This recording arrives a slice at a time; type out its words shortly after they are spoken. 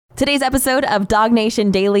Today's episode of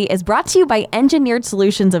DawgNation Daily is brought to you by Engineered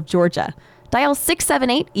Solutions of Georgia. Dial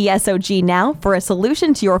 678-ESOG now for a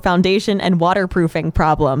solution to your foundation and waterproofing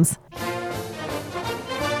problems.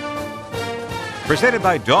 Presented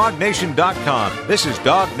by DawgNation.com. This is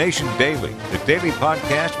DawgNation Daily, the daily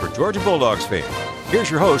podcast for Georgia Bulldogs fans.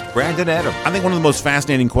 Here's your host, Brandon Adams. I think one of the most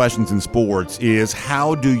fascinating questions in sports is,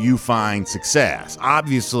 how do you find success?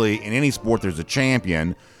 Obviously, in any sport, there's a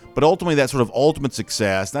champion, but ultimately that sort of ultimate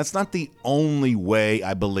success, that's not the only way,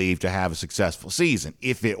 I believe, to have a successful season.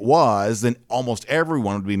 If it was, then almost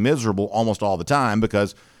everyone would be miserable almost all the time,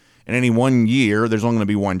 because in any one year, there's only going to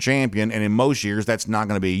be one champion, and in most years, that's not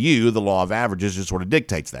going to be you. The law of averages just sort of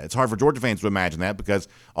dictates that. It's hard for Georgia fans to imagine that, because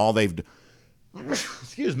all they've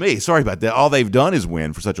excuse me, sorry about that. All they've done is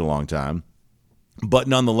win for such a long time. But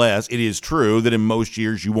nonetheless, it is true that in most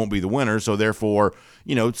years you won't be the winner, so therefore,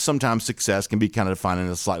 sometimes success can be kind of defined in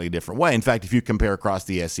a slightly different way. In fact, if you compare across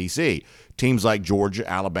the SEC, teams like Georgia,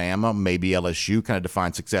 Alabama, maybe LSU kind of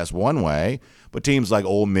define success one way, but teams like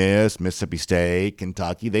Ole Miss, Mississippi State,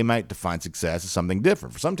 Kentucky, they might define success as something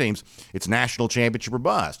different. For some teams, it's national championship or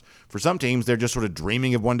bust. For some teams, they're just sort of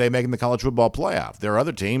dreaming of one day making the college football playoff. There are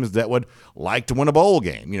other teams that would like to win a bowl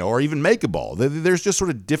game, or even make a bowl. There's just sort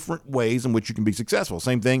of different ways in which you can be successful.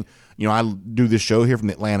 Same thing, I do this show here from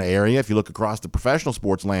the Atlanta area. If you look across the professional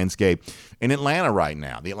sports landscape in Atlanta right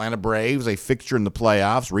now, the Atlanta Braves, a fixture in the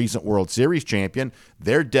playoffs, recent World Series champion,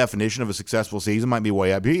 their definition of a successful season might be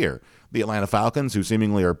way up here. The Atlanta Falcons, who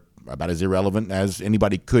seemingly are about as irrelevant as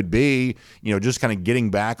anybody could be, just kind of getting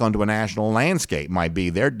back onto a national landscape might be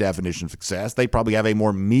their definition of success. They probably have a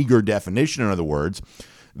more meager definition, in other words,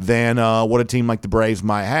 than what a team like the Braves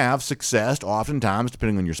might have. Success, oftentimes,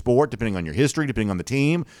 depending on your sport, depending on your history, depending on the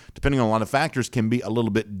team, depending on a lot of factors, can be a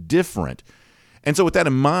little bit different. And so with that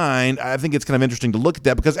in mind, I think it's kind of interesting to look at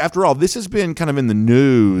that, because after all, this has been kind of in the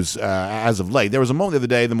news as of late. There was a moment the other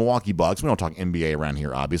day, the Milwaukee Bucks, we don't talk NBA around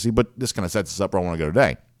here, obviously, but this kind of sets us up where I want to go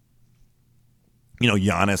today.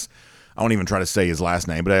 Giannis, I won't even try to say his last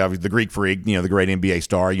name, but the Greek freak, the great NBA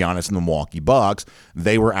star, Giannis and the Milwaukee Bucks,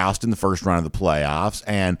 they were ousted in the first round of the playoffs,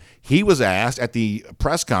 and he was asked at the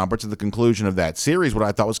press conference at the conclusion of that series what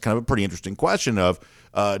I thought was kind of a pretty interesting question of,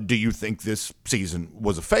 do you think this season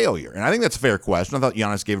was a failure? And I think that's a fair question. I thought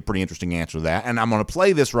Giannis gave a pretty interesting answer to that, and I'm going to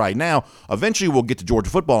play this right now. Eventually, we'll get to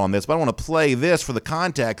Georgia football on this, but I want to play this for the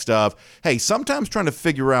context of, hey, sometimes trying to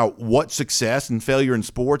figure out what success and failure in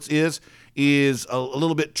sports is a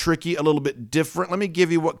little bit tricky, a little bit different. Let me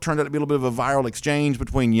give you what turned out to be a little bit of a viral exchange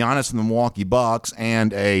between Giannis and the Milwaukee Bucks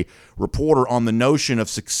and a reporter on the notion of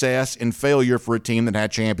success and failure for a team that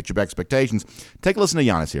had championship expectations. Take a listen to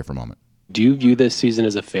Giannis here for a moment. Do you view this season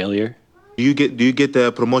as a failure? Do you get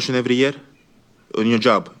the promotion every year on your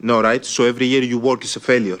job? No, right? So every year you work is a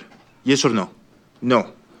failure. Yes or no?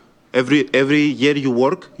 No. Every year you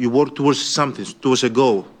work towards something, towards a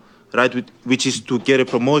goal, right? Which is to get a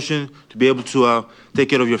promotion, to be able to take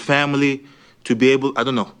care of your family, to be able,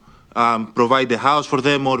 provide the house for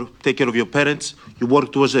them or take care of your parents. You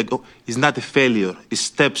work towards a goal. It's not a failure. It's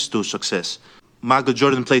steps to success. Michael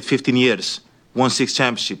Jordan played 15 years, won 6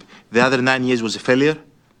 championships. The other 9 years was a failure?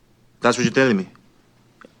 That's what you're telling me?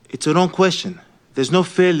 It's a wrong question. There's no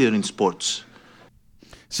failure in sports.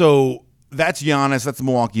 So that's Giannis. That's the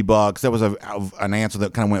Milwaukee Bucks. That was an answer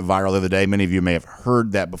that kind of went viral the other day. Many of you may have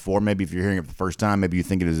heard that before. Maybe if you're hearing it for the first time, maybe you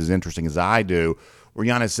think it is as interesting as I do, where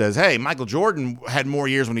Giannis says, hey, Michael Jordan had more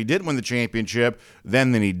years when he did win the championship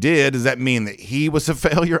than he did. Does that mean that he was a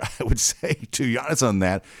failure? I would say to Giannis on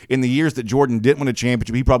that, in the years that Jordan didn't win a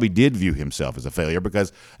championship, he probably did view himself as a failure,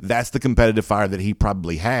 because that's the competitive fire that he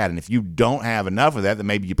probably had. And if you don't have enough of that, then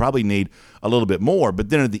maybe you probably need a little bit more. But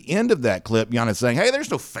then at the end of that clip, Giannis saying, hey, there's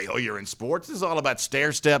no failure in sports. This is all about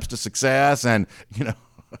stair steps to success. And,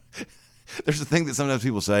 there's a thing that sometimes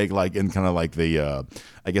people say, like in kind of like the,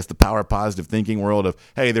 I guess the power of positive thinking world of,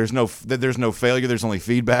 hey, there's no failure, there's only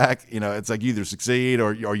feedback. It's like you either succeed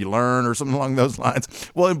or you learn or something along those lines.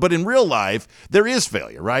 Well, but in real life, there is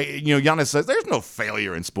failure, right? Giannis says there's no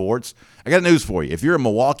failure in sports. I got news for you. If you're a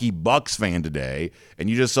Milwaukee Bucks fan today and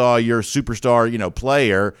you just saw your superstar,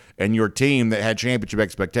 player and your team that had championship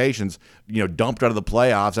expectations, dumped out of the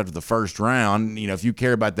playoffs after the first round, if you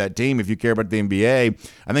care about that team, if you care about the NBA,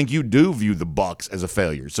 I think you do view the Bucks as a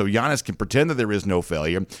failure. So Giannis can pretend that there is no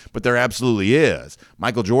failure, but there absolutely is.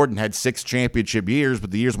 Michael Jordan had 6 championship years,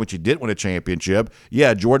 but the years in which he did win a championship,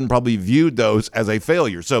 Jordan probably viewed those as a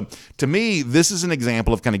failure. So to me, this is an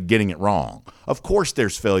example of kind of getting it wrong. Of course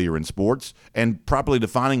there's failure in sports, and properly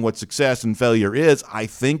defining what success and failure is, I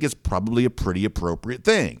think, is probably a pretty appropriate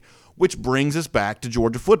thing. which brings us back to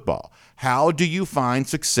Georgia football. How do you find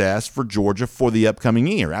success for Georgia for the upcoming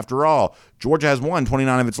year? After all, Georgia has won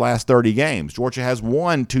 29 of its last 30 games. Georgia has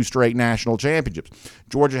won 2 straight national championships.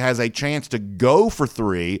 Georgia has a chance to go for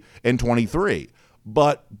 3 in 23.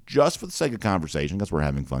 But just for the sake of conversation, because we're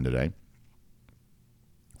having fun today,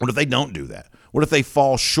 what if they don't do that? What if they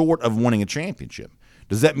fall short of winning a championship?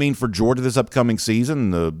 Does that mean for Georgia this upcoming season,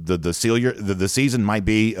 the season might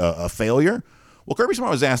be a failure? Well, Kirby Smart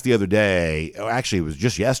was asked the other day, actually it was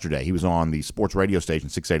just yesterday, he was on the sports radio station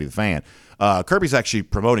 680 The Fan. Kirby's actually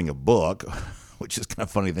promoting a book, which is kind of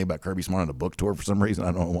funny to think about Kirby Smart on a book tour for some reason.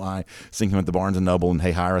 I don't know why. Seeing him at the Barnes & Noble and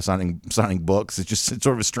Hey Hira signing books. It's just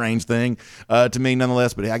sort of a strange thing to me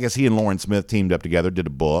nonetheless. But I guess he and Lauren Smith teamed up together, did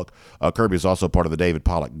a book. Kirby is also part of the David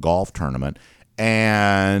Pollock golf tournament.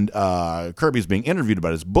 And Kirby's being interviewed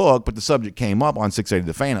about his book, but the subject came up on 680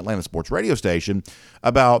 The Fan, Atlanta sports radio station,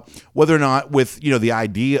 about whether or not, with the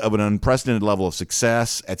idea of an unprecedented level of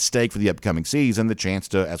success at stake for the upcoming season, the chance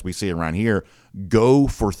to, as we see around here, go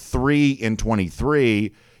for 3 in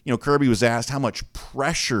 23. Kirby was asked how much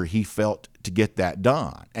pressure he felt to get that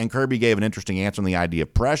done, and Kirby gave an interesting answer on the idea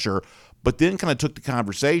of pressure, but then kind of took the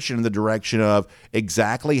conversation in the direction of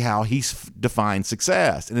exactly how he's defined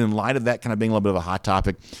success. And in light of that kind of being a little bit of a hot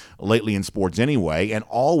topic lately in sports anyway, and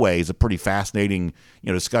always a pretty fascinating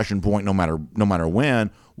discussion point no matter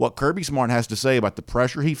when, what Kirby Smart has to say about the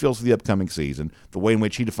pressure he feels for the upcoming season, the way in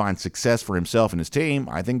which he defines success for himself and his team,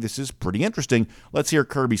 I think this is pretty interesting. Let's hear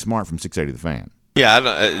Kirby Smart from 680 The Fan. Yeah,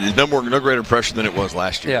 there's no greater pressure than it was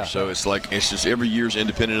last year. Yeah. So it's just every year's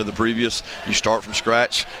independent of the previous. You start from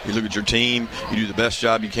scratch. You look at your team. You do the best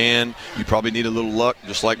job you can. You probably need a little luck,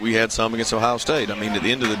 just like we had some against Ohio State. I mean, at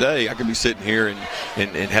the end of the day, I could be sitting here and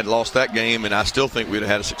had lost that game, and I still think we'd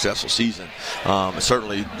have had a successful season.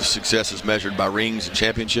 Certainly, the success is measured by rings and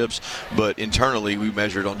championships, but internally, we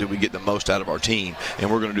measured on did we get the most out of our team,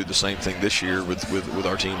 and we're going to do the same thing this year with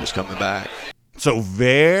our team that's coming back. So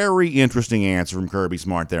very interesting answer from Kirby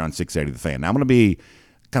Smart there on 680 The Fan. Now, I'm going to be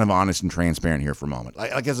kind of honest and transparent here for a moment.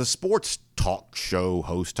 Like as a sports talk show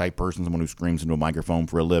host type person, someone who screams into a microphone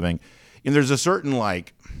for a living, there's a certain,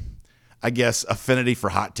 affinity for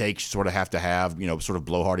hot takes you sort of have to have, sort of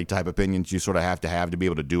blowhardy type opinions you sort of have to be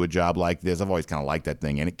able to do a job like this. I've always kind of liked that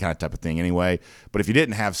thing, any kind of type of thing anyway. But if you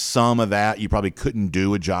didn't have some of that, you probably couldn't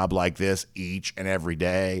do a job like this each and every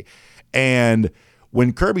day. And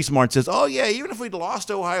when Kirby Smart says, oh, yeah, even if we'd lost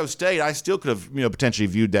to Ohio State, I still could have potentially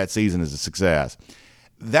viewed that season as a success.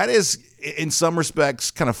 That is, in some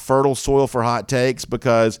respects, kind of fertile soil for hot takes,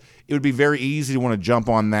 because it would be very easy to want to jump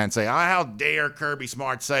on that and say, oh, how dare Kirby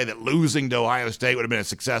Smart say that losing to Ohio State would have been a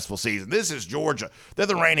successful season. This is Georgia. They're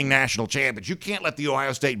the reigning national champions. You can't let the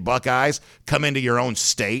Ohio State Buckeyes come into your own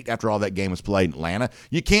state after all that game was played in Atlanta.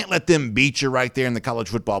 You can't let them beat you right there in the college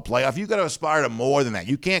football playoff. You've got to aspire to more than that.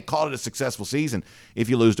 You can't call it a successful season if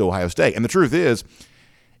you lose to Ohio State. And the truth is,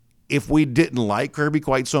 if we didn't like Kirby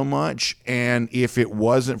quite so much, and if it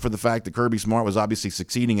wasn't for the fact that Kirby Smart was obviously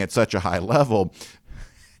succeeding at such a high level,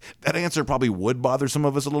 that answer probably would bother some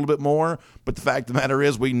of us a little bit more. But the fact of the matter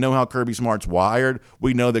is, we know how Kirby Smart's wired.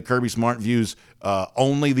 We know that Kirby Smart views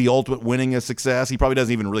only the ultimate winning as success. He probably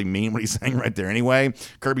doesn't even really mean what he's saying right there anyway.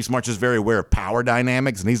 Kirby Smart's just very aware of power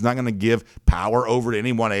dynamics, and he's not going to give power over to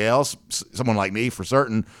anyone else, someone like me for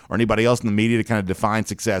certain, or anybody else in the media to kind of define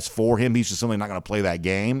success for him. He's just simply not going to play that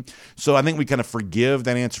game. So I think we kind of forgive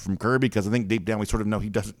that answer from Kirby, because I think deep down we sort of know he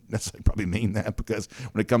doesn't necessarily probably mean that, because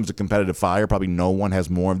when it comes to competitive fire, probably no one has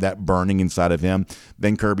more of that burning inside of him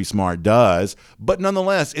than Kirby Smart does. But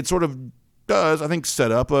nonetheless, it sort of does, I think,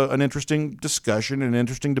 set up an interesting discussion and an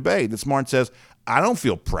interesting debate. That Smart says, I don't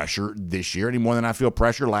feel pressure this year any more than I feel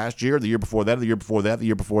pressure last year, the year before that, the year before that, the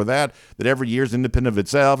year before that, that every year is independent of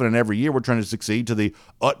itself, and every year we're trying to succeed to the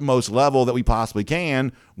utmost level that we possibly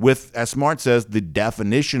can, with, as Smart says, the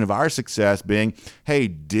definition of our success being, hey,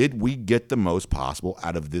 did we get the most possible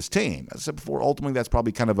out of this team? As I said before, ultimately that's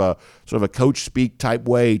probably kind of a sort of a coach speak type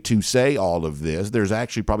way to say all of this. There's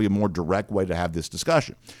actually probably a more direct way to have this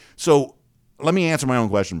discussion. So let me answer my own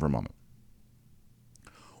question for a moment.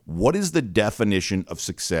 What is the definition of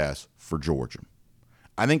success for Georgia?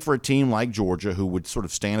 I think for a team like Georgia, who would sort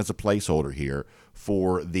of stand as a placeholder here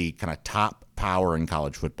for the kind of top power in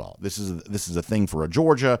college football, this is a thing for a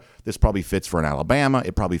Georgia. This probably fits for an Alabama.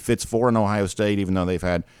 It probably fits for an Ohio State, even though they've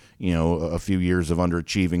had a few years of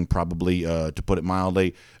underachieving, probably to put it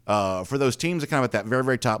mildly. For those teams that kind of at that very,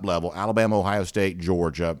 very top level, Alabama, Ohio State,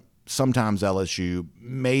 Georgia, sometimes LSU,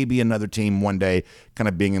 maybe another team one day kind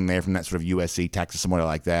of being in there from that sort of USC, Texas, somewhere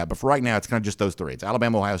like that. But for right now, it's kind of just those three. It's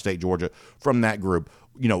Alabama, Ohio State, Georgia from that group.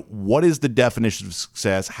 What is the definition of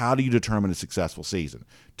success? How do you determine a successful season?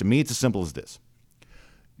 To me, it's as simple as this.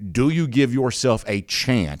 Do you give yourself a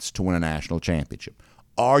chance to win a national championship?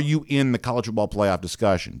 Are you in the college football playoff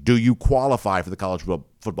discussion? Do you qualify for the college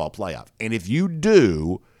football playoff? And if you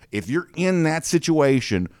do, if you're in that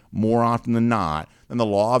situation more often than not, then the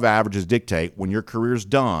law of averages dictate when your career's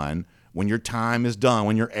done, when your time is done,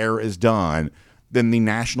 when your era is done, then the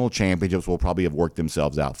national championships will probably have worked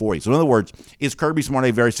themselves out for you. So in other words, is Kirby Smart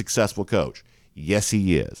a very successful coach? Yes,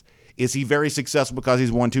 he is. Is he very successful because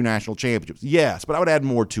he's won 2 national championships? Yes, but I would add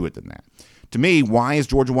more to it than that. To me, why has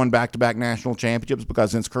Georgia won back-to-back national championships?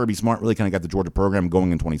 Because since Kirby Smart really kind of got the Georgia program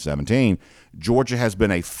going in 2017, Georgia has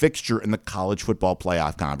been a fixture in the college football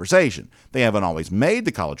playoff conversation. They haven't always made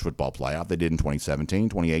the college football playoff. They did in 2017,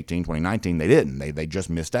 2018, 2019. They didn't. They just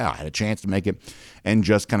missed out. Had a chance to make it and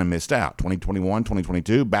just kind of missed out. 2021,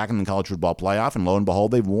 2022, back in the college football playoff, and lo and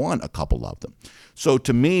behold, they've won a couple of them. So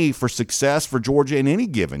to me, for success for Georgia in any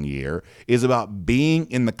given year is about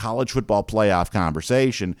being in the college football playoff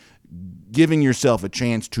conversation, giving yourself a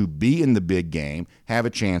chance to be in the big game, have a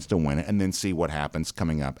chance to win it, and then see what happens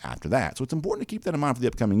coming up after that. So it's important to keep that in mind for the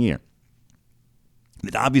upcoming year.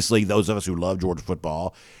 And obviously, those of us who love Georgia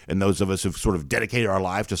football and those of us who've sort of dedicated our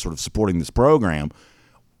life to sort of supporting this program,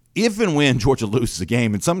 if and when Georgia loses a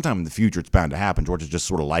game, and sometime in the future it's bound to happen, Georgia's just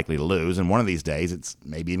sort of likely to lose, and one of these days it's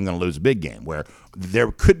maybe even going to lose a big game, where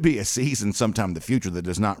there could be a season sometime in the future that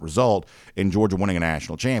does not result in Georgia winning a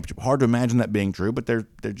national championship. Hard to imagine that being true, but there's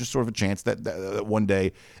just sort of a chance that one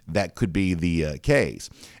day that could be the case.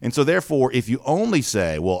 And so therefore, if you only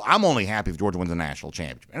say, well, I'm only happy if Georgia wins a national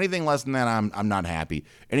championship, anything less than that, I'm not happy.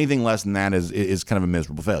 Anything less than that is kind of a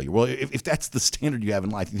miserable failure. Well, if that's the standard you have in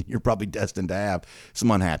life, then you're probably destined to have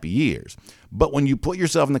some unhappy years. But when you put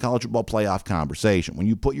yourself in the college football playoff conversation, when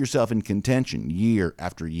you put yourself in contention year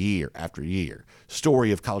after year after year,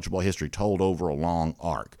 story of college football history told over a long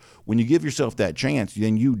arc, when you give yourself that chance,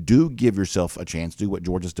 then you do give yourself a chance to do what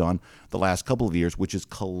Georgia's done the last couple of years, which is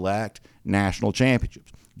collect national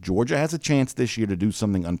championships. Georgia has a chance this year to do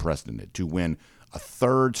something unprecedented, to win a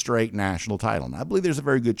third straight national title. And I believe there's a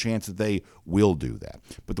very good chance that they will do that.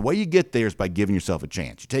 But the way you get there is by giving yourself a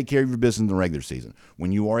chance. You take care of your business in the regular season.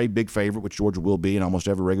 When you are a big favorite, which Georgia will be in almost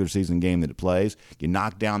every regular season game that it plays, you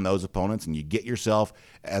knock down those opponents and you get yourself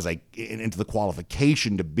into the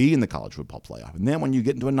qualification to be in the college football playoff. And then when you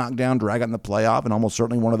get into a knockdown, drag out in the playoff, and almost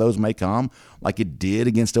certainly one of those may come, like it did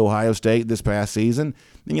against Ohio State this past season,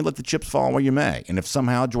 then you let the chips fall where you may. And if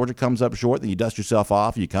somehow Georgia comes up short, then you dust yourself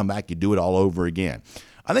off, you come back, you do it all over again.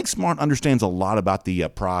 I think Smart understands a lot about the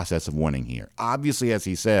process of winning here. Obviously, as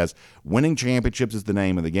he says, winning championships is the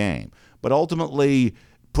name of the game. But ultimately,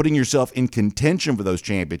 putting yourself in contention for those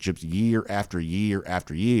championships year after year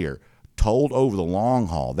after year, told over the long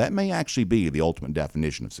haul, that may actually be the ultimate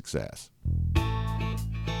definition of success.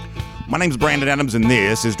 My name's Brandon Adams, and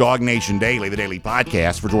this is DawgNation Daily, the daily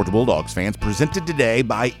podcast for Georgia Bulldogs fans, presented today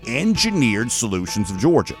by Engineered Solutions of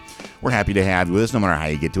Georgia. We're happy to have you with us, no matter how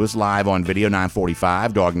you get to us, live on video,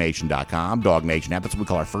 945, DawgNation.com, DawgNation app. That's what we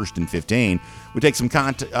call our First and 15. We take some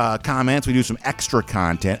comments, we do some extra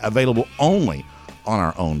content available only on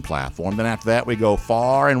our own platform. Then after that, we go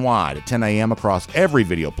far and wide at 10 a.m. across every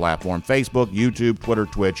video platform, Facebook, YouTube, Twitter,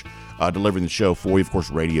 Twitch, delivering the show for you. Of course,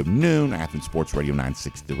 Radio Noon, Athens Sports Radio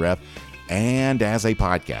 960 The Ref, and as a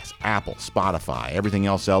podcast, Apple, Spotify, everything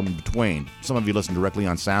else in between. Some of you listen directly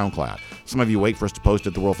on SoundCloud. Some of you wait for us to post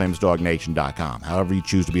at the world-famous DawgNation.com. However you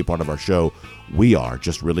choose to be a part of our show, we are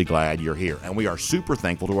just really glad you're here. And we are super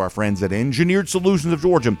thankful to our friends at Engineered Solutions of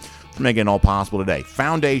Georgia for making it all possible today.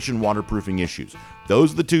 Foundation waterproofing issues.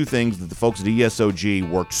 Those are the two things that the folks at ESOG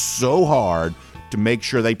work so hard to make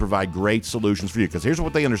sure they provide great solutions for you. Because here's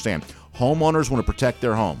what they understand. Homeowners want to protect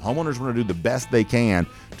their home. Homeowners want to do the best they can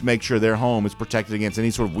to make sure their home is protected against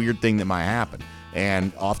any sort of weird thing that might happen.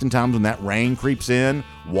 And oftentimes when that rain creeps in,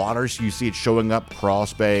 water, so you see it showing up crawl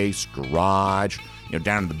space, garage,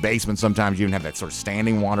 down in the basement. Sometimes you even have that sort of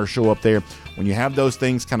standing water show up there. When you have those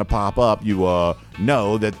things kind of pop up, you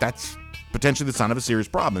know that that's potentially the sign of a serious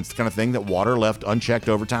problem. It's the kind of thing that water left unchecked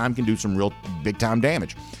over time can do some real big-time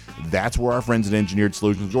damage. That's where our friends at Engineered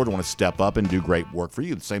Solutions of Georgia want to step up and do great work for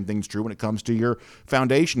you. The same thing's true when it comes to your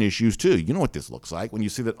foundation issues, too. You know what this looks like when you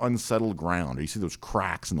see that unsettled ground or you see those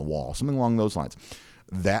cracks in the wall, something along those lines.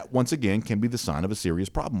 That, once again, can be the sign of a serious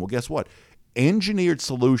problem. Well, guess what? Engineered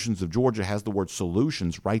Solutions of Georgia has the word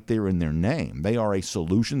solutions right there in their name. They are a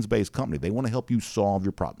solutions-based company. They want to help you solve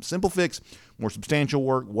your problem. Simple fix more substantial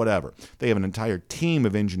work, whatever. They have an entire team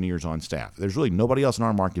of engineers on staff. There's really nobody else in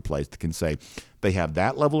our marketplace that can say they have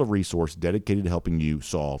that level of resource dedicated to helping you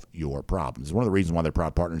solve your problems. It's one of the reasons why they're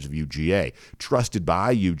proud partners of UGA, trusted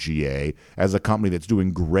by UGA as a company that's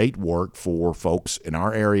doing great work for folks in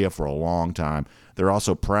our area for a long time. They're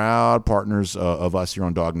also proud partners of us here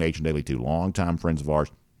on DawgNation Daily, too, longtime friends of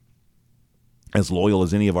ours. As loyal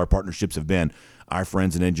as any of our partnerships have been, our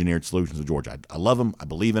friends at Engineered Solutions of Georgia. I love them, I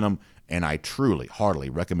believe in them, and I truly, heartily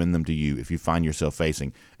recommend them to you if you find yourself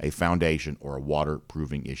facing a foundation or a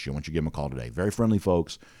waterproofing issue. I want you to give them a call today. Very friendly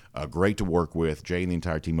folks, great to work with. Jay and the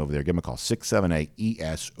entire team over there. Give them a call,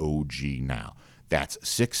 678-ESOG now. That's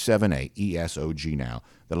 678-ESOG now.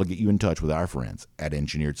 That'll get you in touch with our friends at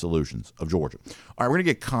Engineered Solutions of Georgia. All right, we're going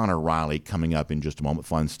to get Connor Riley coming up in just a moment.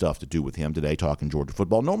 Fun stuff to do with him today, talking Georgia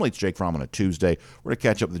football. Normally it's Jake Fromm on a Tuesday. We're going to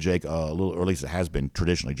catch up with Jake a little, or at least it has been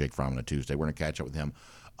traditionally Jake Fromm on a Tuesday. We're going to catch up with him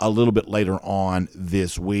a little bit later on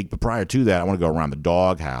this week. But prior to that, I want to go around the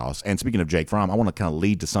doghouse. And speaking of Jake Fromm, I want to kind of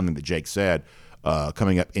lead to something that Jake said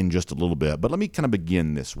coming up in just a little bit. But let me kind of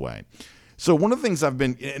begin this way. So one of the things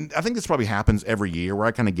and I think this probably happens every year, where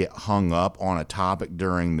I kind of get hung up on a topic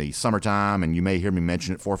during the summertime, and you may hear me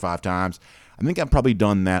mention it 4 or 5 times. I think I've probably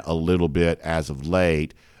done that a little bit as of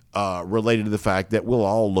late, related to the fact that we'll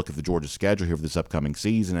all look at the Georgia schedule here for this upcoming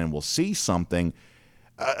season, and we'll see something,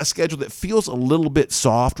 a schedule that feels a little bit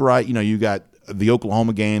soft, right? You know, you got the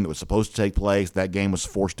Oklahoma game that was supposed to take place. That game was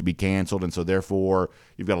forced to be canceled, and so therefore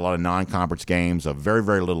you've got a lot of non-conference games of very,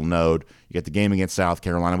 very little note. You get the game against South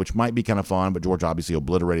Carolina, which might be kind of fun, but Georgia obviously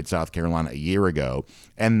obliterated South Carolina a year ago.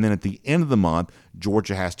 And then at the end of the month,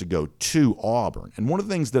 Georgia has to go to Auburn. And one of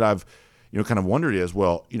the things that I've kind of wondered is,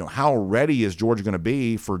 well, how ready is Georgia going to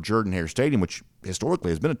be for Jordan-Hare Stadium, which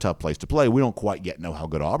historically has been a tough place to play. We don't quite yet know how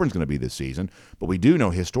good Auburn's going to be this season, but we do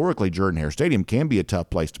know historically Jordan-Hare Stadium can be a tough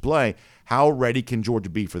place to play. How ready can Georgia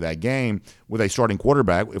be for that game with a starting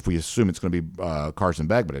quarterback, if we assume it's going to be Carson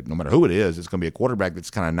Beck, but no matter who it is, it's going to be a quarterback that's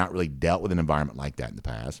kind of not really dealt with an environment like that in the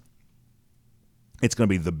past. It's going to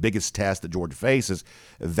be the biggest test that Georgia faces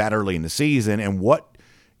that early in the season, and what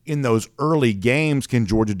in those early games can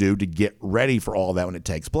Georgia do to get ready for all that when it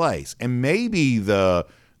takes place? And maybe the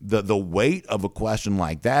weight of a question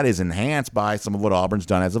like that is enhanced by some of what Auburn's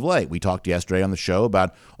done as of late. We talked yesterday on the show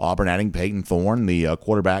about Auburn adding Peyton Thorne, the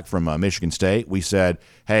quarterback from Michigan State. We said,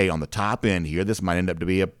 hey, on the top end here, this might end up to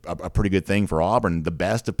be a pretty good thing for Auburn. The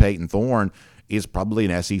best of Peyton Thorne is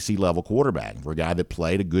probably an SEC-level quarterback. For a guy that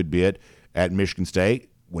played a good bit at Michigan State,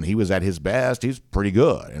 when he was at his best, he's pretty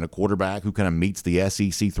good. And a quarterback who kind of meets the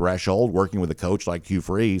SEC threshold, working with a coach like Hugh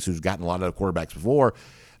Freeze, who's gotten a lot of quarterbacks before,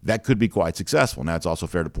 that could be quite successful. Now, it's also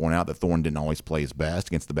fair to point out that Thorne didn't always play his best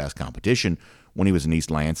against the best competition when he was in East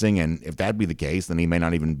Lansing. And if that'd be the case, then he may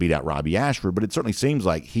not even beat out Robbie Ashford. But it certainly seems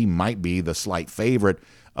like he might be the slight favorite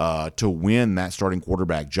to win that starting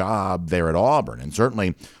quarterback job there at Auburn. And certainly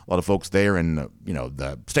a lot of folks there in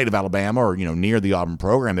the state of Alabama or near the Auburn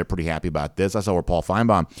program, they're pretty happy about this. I saw where Paul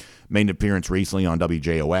Feinbaum made an appearance recently on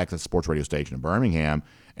WJOX, a sports radio station in Birmingham,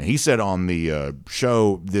 and he said on the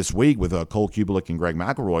show this week with Cole Kubelik and Greg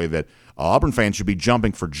McElroy that Auburn fans should be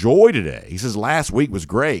jumping for joy today. He says last week was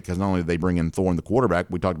great because not only did they bring in Thorne, the quarterback,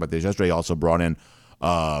 we talked about this yesterday, also brought in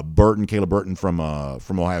Caleb Burton from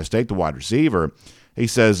Ohio State, the wide receiver. He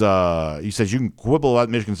says you can quibble about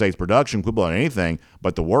Michigan State's production, quibble about anything,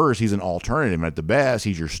 but the worst, he's an alternative. And at the best,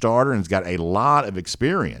 he's your starter and he's got a lot of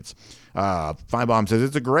experience. Feinbaum says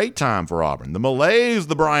it's a great time for Auburn. The malaise,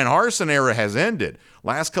 the Brian Harsin era has ended.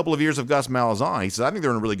 Last couple of years of Gus Malzahn. He says, I think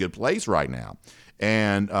they're in a really good place right now.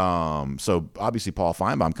 And so obviously Paul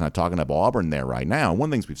Feinbaum kind of talking up Auburn there right now. One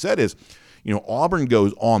of the things we've said is, Auburn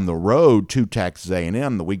goes on the road to Texas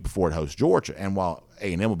A&M the week before it hosts Georgia. And while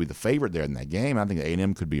A&M will be the favorite there in that game, I think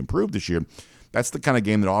A&M could be improved this year. That's the kind of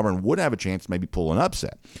game that Auburn would have a chance to maybe pull an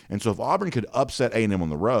upset. And so if Auburn could upset A&M on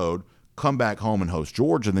the road, come back home and host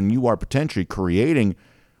Georgia, then you are potentially creating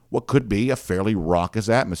what could be a fairly raucous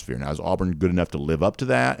atmosphere. Now, is Auburn good enough to live up to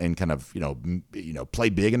that and kind of, play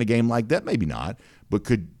big in a game like that? Maybe not. But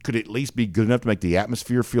could it at least be good enough to make the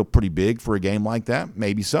atmosphere feel pretty big for a game like that?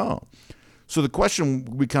 Maybe so. So the question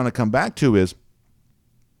we kind of come back to is,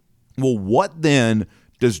 well, what then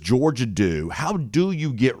does Georgia do? How do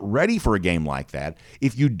you get ready for a game like that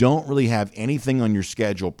if you don't really have anything on your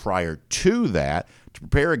schedule prior to that to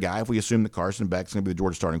prepare a guy? If we assume that Carson Beck's going to be the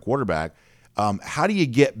Georgia starting quarterback, how do you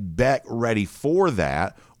get Beck ready for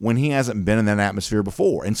that when he hasn't been in that atmosphere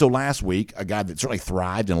before? And so last week, a guy that certainly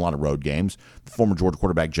thrived in a lot of road games, the former Georgia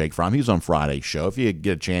quarterback Jake Fromm, he was on Friday's show. If you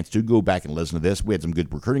get a chance to, go back and listen to this. We had some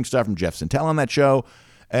good recruiting stuff from Jeff Santel on that show.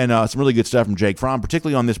 And some really good stuff from Jake Fromm,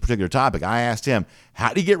 particularly on this particular topic. I asked him,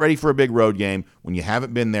 how do you get ready for a big road game when you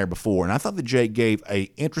haven't been there before? And I thought that Jake gave an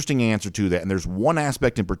interesting answer to that. And there's one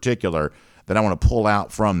aspect in particular that I want to pull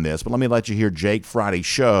out from this. But let me let you hear Jake Friday's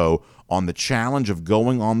show on the challenge of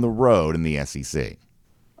going on the road in the SEC.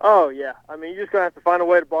 Oh, yeah. I mean, you're just going to have to find a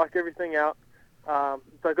way to block everything out.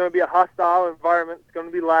 It's going to be a hostile environment. It's going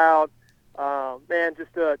to be loud. Man,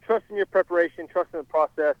 just trust in your preparation, trust in the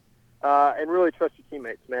process. And really trust your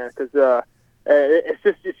teammates, man, because it's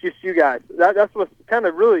just you guys. That's what's kind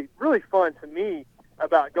of really fun to me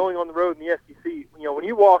about going on the road in the SEC. You know, when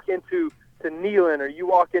you walk into Neyland or you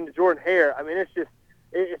walk into Jordan Hare, I mean, it's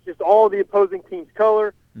just all the opposing team's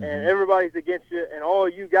color, and everybody's against you, and all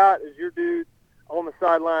you got is your dudes on the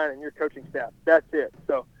sideline and your coaching staff. That's it.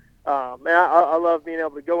 So, man, I love being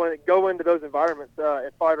able to go into those environments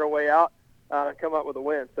and fight our way out. Come up with a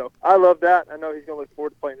win. So I love that. I know he's going to look forward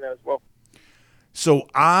to playing that as well. So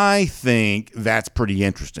I think that's pretty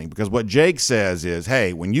interesting because what Jake says is,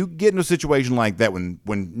 hey, when you get in a situation like that, when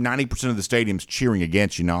 90% of the stadium's cheering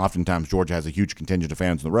against you, now oftentimes Georgia has a huge contingent of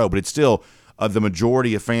fans on the road, but it's still the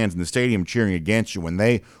majority of fans in the stadium cheering against you. When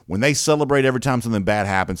they celebrate every time something bad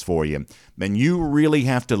happens for you, then you really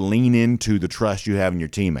have to lean into the trust you have in your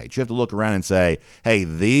teammates. You have to look around and say, hey,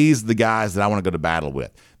 these are the guys that I want to go to battle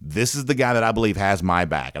with. This is the guy that I believe has my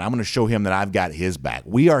back, and I'm going to show him that I've got his back.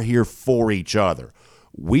 We are here for each other.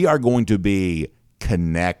 We are going to be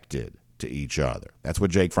connected to each other. That's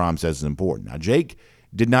what Jake Fromm says is important. Now, Jake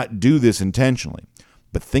did not do this intentionally,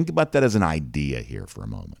 but think about that as an idea here for a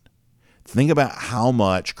moment. Think about how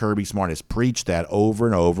much Kirby Smart has preached that over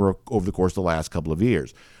and over the course of the last couple of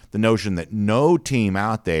years. The notion that no team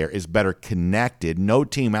out there is better connected, no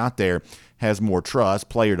team out there has more trust,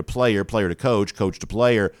 player to player, player to coach, coach to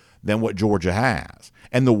player, than what Georgia has.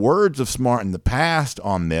 And the words of Smart in the past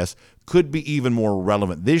on this could be even more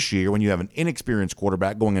relevant this year when you have an inexperienced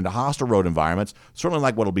quarterback going into hostile road environments, certainly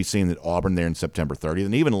like what will be seen at Auburn there in September 30th.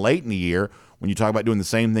 And even late in the year, when you talk about doing the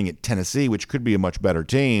same thing at Tennessee, which could be a much better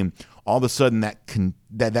team, all of a sudden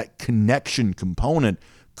that connection component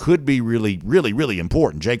could be really, really, really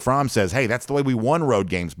important. Jake Fromm says, hey, that's the way we won road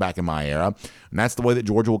games back in my era, and that's the way that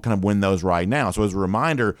Georgia will kind of win those right now. So as a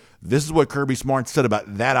reminder, this is what Kirby Smart said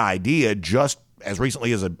about that idea just as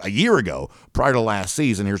recently as a year ago, prior to last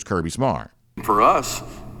season. Here's Kirby Smart. For us,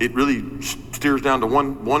 it really steers down to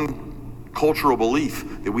one cultural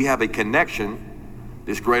belief that we have a connection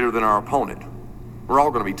that's greater than our opponent. We're all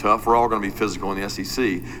going to be tough. We're all going to be physical in the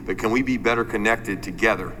SEC. But can we be better connected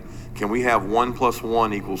together? Can we have 1 +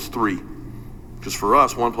 1 = 3? Because for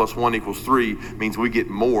us, 1 + 1 = 3 means we get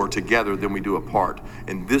more together than we do apart.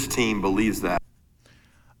 And this team believes that.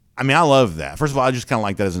 I mean, I love that. First of all, I just kind of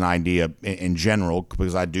like that as an idea in general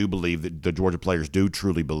because I do believe that the Georgia players do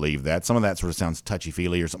truly believe that. Some of that sort of sounds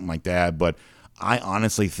touchy-feely or something like that, but I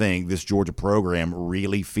honestly think this Georgia program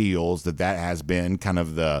really feels that has been kind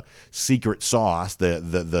of the secret sauce,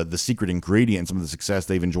 the secret ingredient, some of the success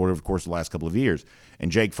they've enjoyed over the course of the last couple of years.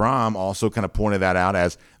 And Jake Fromm also kind of pointed that out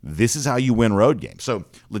as this is how you win road games. So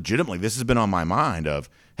legitimately, this has been on my mind of,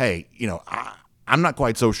 hey, I'm not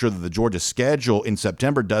quite so sure that the Georgia schedule in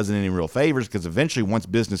September does it any real favors because eventually once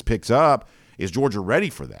business picks up, is Georgia ready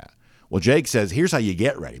for that? Well, Jake says, here's how you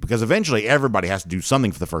get ready, because eventually everybody has to do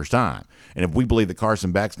something for the first time. And if we believe that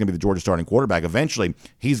Carson Beck's going to be the Georgia starting quarterback, eventually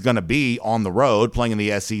he's going to be on the road playing in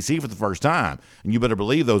the SEC for the first time. And you better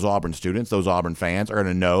believe those Auburn students, those Auburn fans are going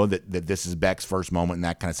to know that this is Beck's first moment in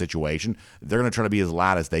that kind of situation. They're going to try to be as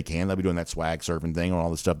loud as they can. They'll be doing that swag surfing thing and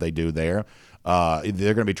all the stuff they do there.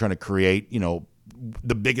 They're going to be trying to create,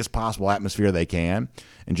 the biggest possible atmosphere they can.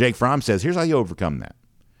 And Jake Fromm says, here's how you overcome that.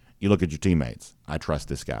 You look at your teammates. I trust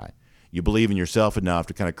this guy. You believe in yourself enough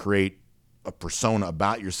to kind of create a persona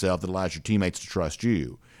about yourself that allows your teammates to trust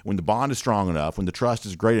you. When the bond is strong enough, when the trust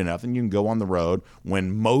is great enough, then you can go on the road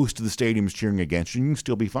when most of the stadium is cheering against you, and you can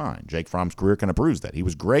still be fine. Jake Fromm's career kind of proves that. He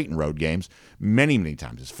was great in road games many, many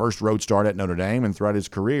times. His first road start at Notre Dame and throughout his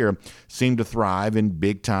career seemed to thrive in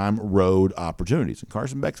big-time road opportunities. And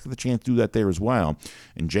Carson Beck's got the chance to do that there as well.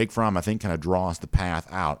 And Jake Fromm, I think, kind of draws the path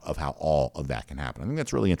out of how all of that can happen. I think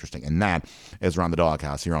that's really interesting. And that is Around the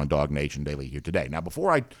Doghouse here on DawgNation Daily here today. Now,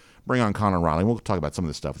 before I bring on Connor Riley, we'll talk about some of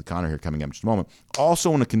this stuff with Connor here coming up in just a moment.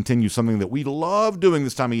 Also want to continue something that we love doing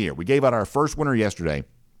this time of year. We gave out our first winner yesterday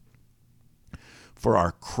for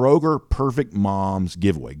our Kroger Perfect Moms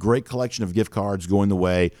giveaway. Great collection of gift cards going the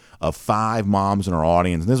way of 5 moms in our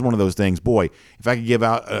audience. And this is one of those things, boy, if I could give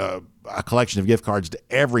out a collection of gift cards to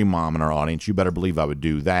every mom in our audience, you better believe I would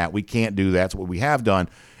do that. We can't do that. So what we have done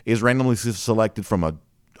is randomly selected from a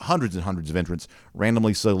hundreds and hundreds of entrants,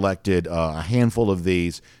 randomly selected a handful of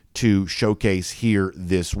these to showcase here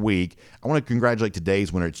this week. I want to congratulate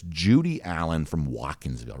today's winner. It's Judy Allen from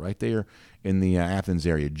Watkinsville, right there in the Athens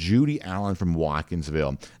area. Judy Allen from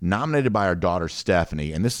Watkinsville, nominated by our daughter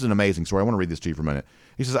Stephanie. And this is an amazing story. I want to read this to you for a minute.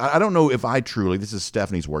 He says, I don't know if I truly, this is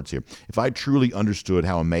Stephanie's words here, if I truly understood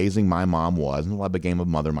how amazing my mom was until I became a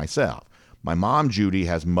mother myself. My mom, Judy,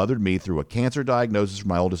 has mothered me through a cancer diagnosis for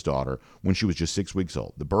my oldest daughter when she was just 6 weeks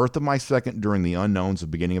old, the birth of my second during the unknowns of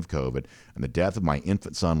the beginning of COVID, and the death of my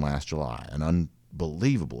infant son last July. An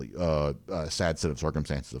unbelievably sad set of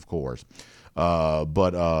circumstances, of course.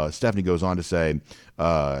 But Stephanie goes on to say,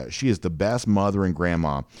 she is the best mother and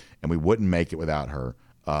grandma, and we wouldn't make it without her.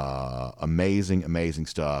 Amazing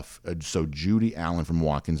stuff. So Judy Allen from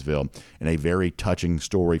Watkinsville, and a very touching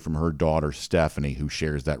story from her daughter Stephanie, who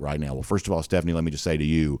shares that right now. Well, first of all, Stephanie, let me just say to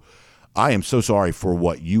you, I am so sorry for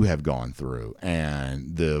what you have gone through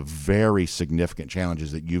and the very significant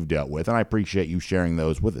challenges that you've dealt with, and I appreciate you sharing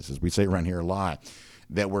those with us. As we say around here a lot,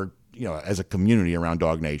 that we're, as a community around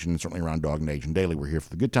DawgNation, and certainly around DawgNation Daily, we're here for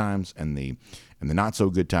the good times and the not so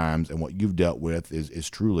good times, and what you've dealt with is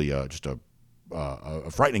truly just a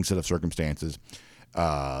frightening set of circumstances,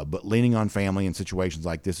 but leaning on family in situations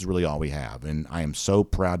like this is really all we have. And I am so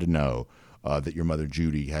proud to know that your mother,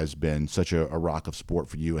 Judy, has been such a rock of support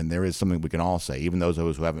for you. And there is something we can all say, even those of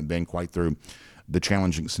us who haven't been quite through the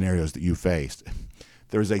challenging scenarios that you faced.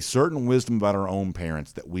 There's a certain wisdom about our own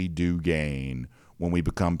parents that we do gain when we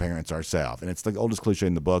become parents ourselves. And it's the oldest cliche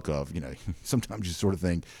in the book of, sometimes you sort of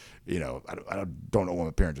think, I don't know what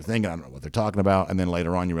my parents are thinking. I don't know what they're talking about. And then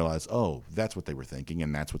later on you realize, oh, that's what they were thinking,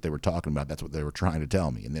 and that's what they were talking about. That's what they were trying to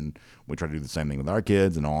tell me. And then we try to do the same thing with our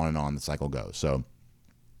kids, and on the cycle goes. So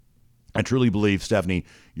I truly believe, Stephanie,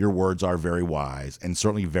 your words are very wise and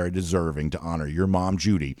certainly very deserving to honor your mom,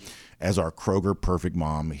 Judy, as our Kroger Perfect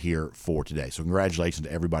Mom here for today. So congratulations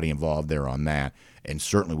to everybody involved there on that. And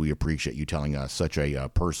certainly we appreciate you telling us such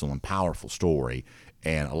a personal and powerful story.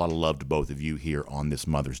 And a lot of love to both of you here on this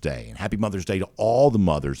Mother's Day. And happy Mother's Day to all the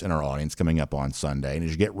mothers in our audience coming up on Sunday. And as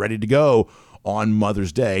you get ready to go on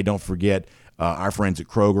Mother's Day, don't forget our friends at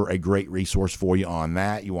Kroger, a great resource for you on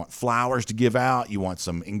that. You want flowers to give out. You want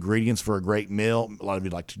some ingredients for a great meal. A lot of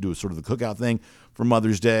you like to do sort of the cookout thing for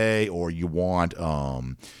Mother's Day, or you want,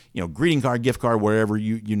 greeting card, gift card, whatever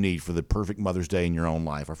you need for the perfect Mother's Day in your own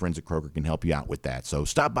life. Our friends at Kroger can help you out with that. So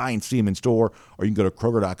stop by and see them in store, or you can go to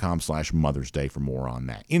Kroger.com/Mother's Day for more on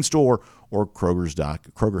that. In store or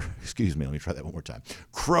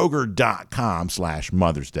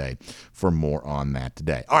Kroger.com/Mother's Day for more on that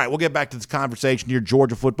today. All right, we'll get back to this conversation here.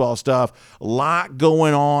 Georgia football stuff. A lot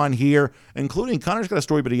going on here, including Connor's got a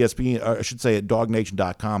story about ESPN, I should say at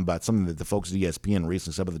DawgNation.com, about something that the folks at ESPN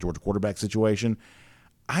recently said about the Georgia quarterback situation.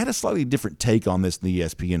 I had a slightly different take on this than the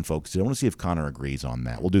ESPN folks did. I want to see if Connor agrees on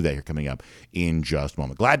that. We'll do that here coming up in just a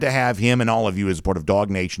moment. Glad to have him and all of you as a part of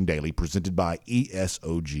DawgNation Daily, presented by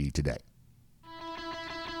ESOG Today.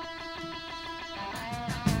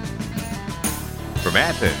 From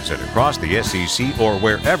Athens and across the SEC or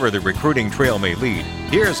wherever the recruiting trail may lead,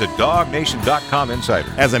 here's a DawgNation.com insider.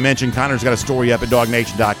 As I mentioned, Connor's got a story up at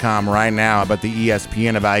DawgNation.com right now about the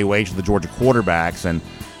ESPN evaluation of the Georgia quarterbacks, and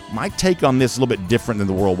my take on this is a little bit different than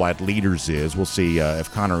the worldwide leaders is. We'll see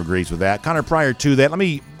if Connor agrees with that. Connor, prior to that, let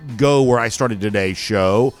me go where I started today's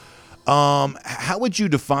show. How would you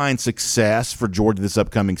define success for Georgia this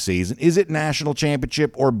upcoming season? Is it national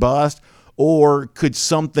championship or bust? Or could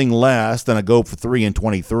something less than a go for 3 in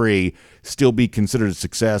 23 still be considered a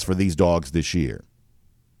success for these dogs this year?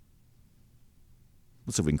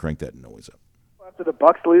 Let's see if we can crank that noise up. After the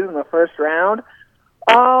Bucs lose in the first round,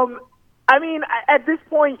 at this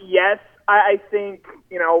point, yes, I think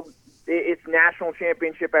it's national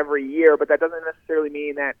championship every year, but that doesn't necessarily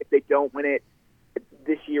mean that if they don't win it,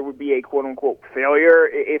 this year would be a quote unquote failure.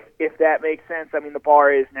 If that makes sense, the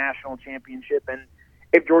bar is national championship, and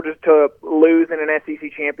if Georgia's to lose in an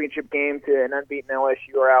SEC championship game to an unbeaten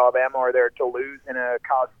LSU or Alabama, or they're to lose in a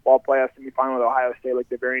college football playoff semifinal with Ohio State like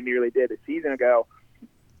they very nearly did a season ago,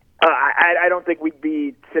 I don't think we'd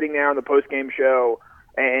be sitting there on the post-game show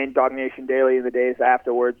and DawgNation Daily in the days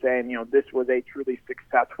afterwards saying, this was a truly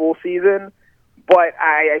successful season. But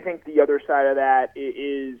I think the other side of that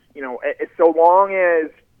is, so long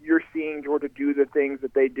as you're seeing Georgia do the things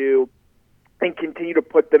that they do and continue to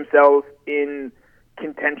put themselves in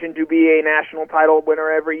contention to be a national title winner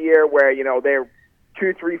every year, where they're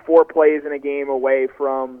 2, 3, 4 plays in a game away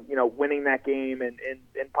from winning that game and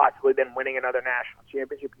possibly then winning another national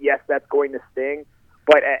championship. Yes, that's going to sting,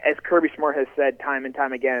 but as Kirby Smart has said time and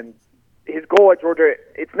time again, his goal at Georgia,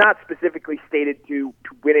 it's not specifically stated to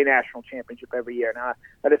win a national championship every year. Now,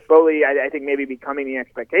 that is slowly, I think, maybe becoming the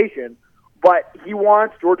expectation. But he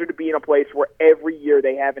wants Georgia to be in a place where every year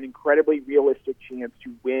they have an incredibly realistic chance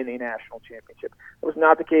to win a national championship. That was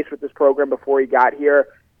not the case with this program before he got here.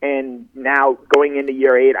 And now going into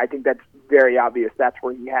year 8, I think that's very obvious. That's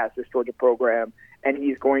where he has this Georgia program. And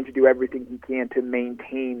he's going to do everything he can to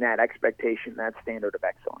maintain that expectation, that standard of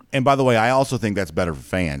excellence. And by the way, I also think that's better for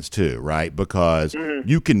fans too, right? Because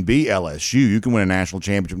you can be LSU, you can win a national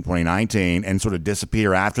championship in 2019 and sort of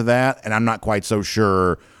disappear after that. And I'm not quite so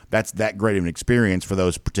sure that's that great of an experience for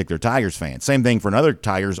those particular Tigers fans. Same thing for another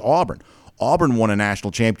Tigers, Auburn. Auburn won a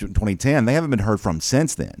national championship in 2010. They haven't been heard from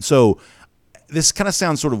since then. So this kind of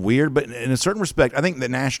sounds sort of weird, but in a certain respect, I think that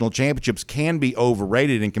national championships can be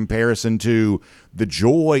overrated in comparison to the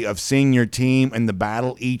joy of seeing your team in the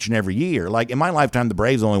battle each and every year. Like in my lifetime, the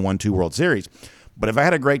Braves only won 2 World Series. But if I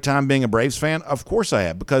had a great time being a Braves fan, of course I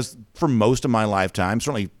have, because for most of my lifetime,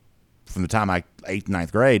 certainly from the time I 8th,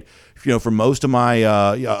 9th grade, for most of my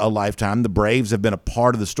lifetime, the Braves have been a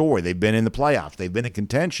part of the story. They've been in the playoffs. They've been in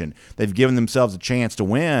contention. They've given themselves a chance to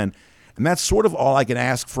win. And that's sort of all I can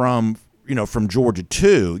ask from Georgia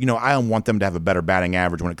too. I don't want them to have a better batting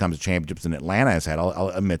average when it comes to championships than Atlanta has had. I'll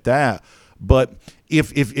admit that. But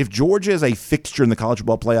if Georgia is a fixture in the college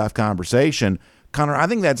football playoff conversation, Connor, I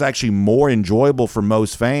think that's actually more enjoyable for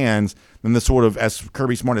most fans than the sort of, as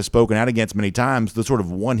Kirby Smart has spoken out against many times, the sort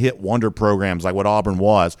of one-hit wonder programs like what Auburn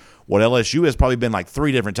was, what LSU has probably been like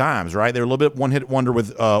 3 different times, right? They were a little bit one-hit wonder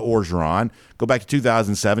with Orgeron. Go back to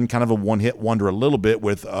 2007, kind of a one-hit wonder a little bit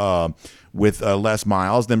with Les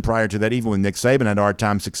Miles. Then prior to that, even with Nick Saban, had a hard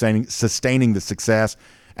time sustaining the success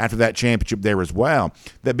after that championship there as well.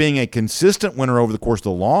 That being a consistent winner over the course of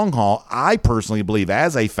the long haul, I personally believe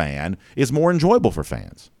as a fan, is more enjoyable for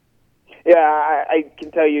fans. Yeah, I can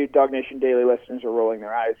tell you DawgNation Daily listeners are rolling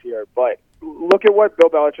their eyes here, but look at what Bill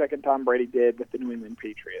Belichick and Tom Brady did with the New England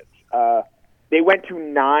Patriots. They went to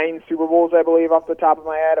 9 Super Bowls, I believe, off the top of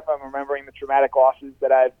my head, if I'm remembering the traumatic losses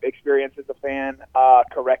that I've experienced as a fan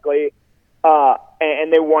correctly.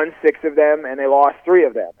 And they won 6 of them, and they lost 3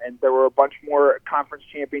 of them. And there were a bunch more conference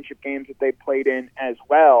championship games that they played in as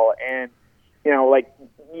well. And,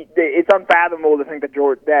 it's unfathomable to think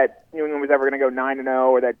that New England was ever going to go 9-0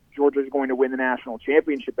 or that Georgia's going to win the national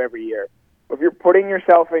championship every year. But if you're putting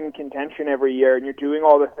yourself in contention every year and you're doing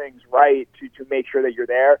all the things right to make sure that you're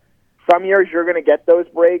there, some years you're going to get those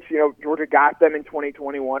breaks. Georgia got them in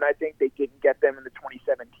 2021. I think they didn't get them in the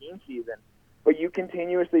 2017 season. But you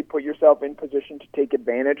continuously put yourself in position to take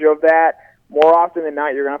advantage of that. More often than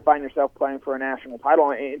not, you're going to find yourself playing for a national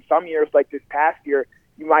title. And in some years, like this past year,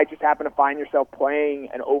 you might just happen to find yourself playing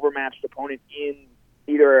an overmatched opponent in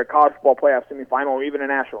either a college football playoff semifinal or even a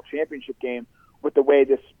national championship game with the way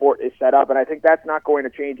this sport is set up. And I think that's not going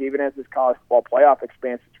to change even as this college football playoff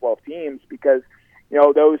expands to 12 teams because,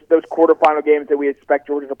 those quarterfinal games that we expect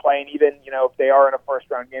Georgia to play, and even, if they are in a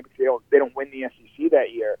first-round game because they don't win the SEC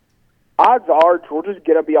that year, odds are Georgia's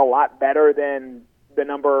going to be a lot better than the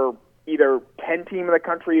number either 10 team in the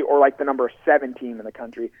country or like the number 7 team in the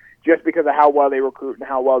country just because of how well they recruit and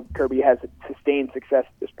how well Kirby has sustained success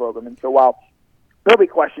with this program. And so while there'll be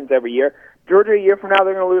questions every year, Georgia a year from now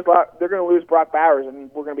they're going to lose Brock Bowers,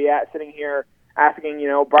 and we're going to be sitting here asking,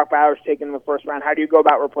 Brock Bowers taken in the first round, how do you go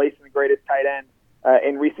about replacing the greatest tight end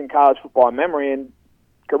in recent college football memory? And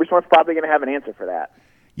Kirby Smart's probably going to have an answer for that.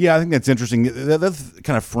 Yeah, I think that's interesting. That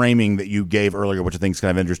kind of framing that you gave earlier, which I think is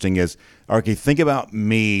kind of interesting, is, okay, think about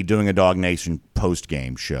me doing a DawgNation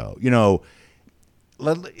post-game show.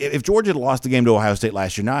 If Georgia had lost the game to Ohio State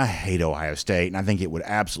last year, now I hate Ohio State, and I think it would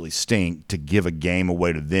absolutely stink to give a game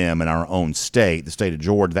away to them in our own state, the state of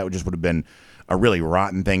Georgia. That would have been a really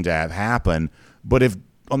rotten thing to have happen. But if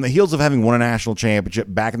on the heels of having won a national championship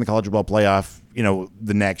back in the college football playoff,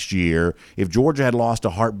 the next year, if Georgia had lost a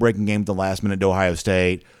heartbreaking game at the last minute to Ohio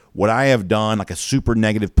State, would I have done like a super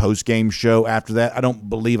negative post-game show after that? I don't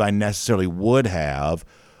believe I necessarily would have.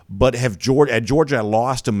 But had Georgia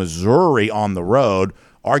lost to Missouri on the road,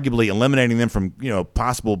 arguably eliminating them from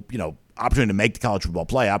possible opportunity to make the college football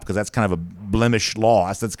playoff, because that's kind of a blemish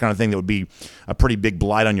loss. That's the kind of thing that would be a pretty big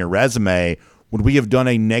blight on your resume. Would we have done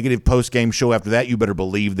a negative post-game show after that? You better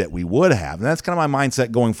believe that we would have. And that's kind of my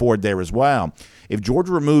mindset going forward there as well. If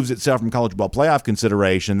Georgia removes itself from college football playoff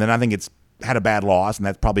consideration, then I think it's had a bad loss, and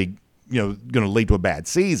that's probably going to lead to a bad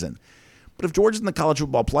season. But if Georgia's in the college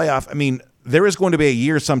football playoff, I mean, there is going to be a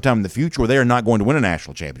year sometime in the future where they are not going to win a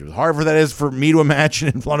national championship. However that is for me to imagine,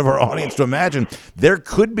 in front of our audience to imagine, there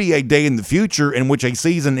could be a day in the future in which a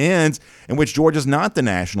season ends in which Georgia's not the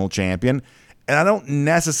national champion. And I don't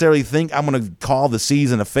necessarily think I'm going to call the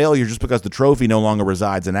season a failure just because the trophy no longer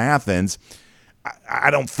resides in Athens. I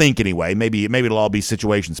don't think anyway. Maybe it'll all be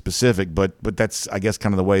situation specific, but that's, I guess,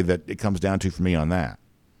 kind of the way that it comes down to for me on that.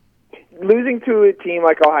 Losing to a team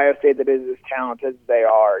like Ohio State that is as talented as they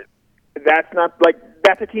are,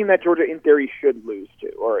 that's a team that Georgia in theory should lose to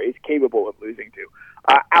or is capable of losing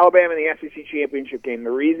to. Alabama in the SEC championship game,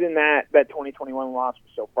 the reason that 2021 loss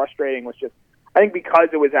was so frustrating was just, I think, because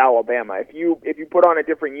it was Alabama. If you put on a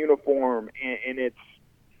different uniform and it's,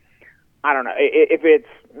 I don't know, if it's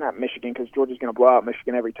not Michigan, because Georgia's going to blow out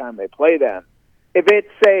Michigan every time they play them. If it's,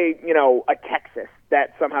 say, a Texas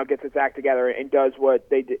that somehow gets its act together and does what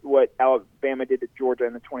Alabama did to Georgia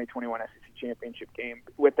in the 2021 SEC championship game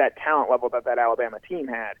with that talent level that Alabama team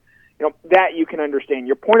had, that you can understand.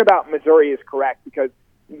 Your point about Missouri is correct, because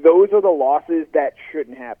those are the losses that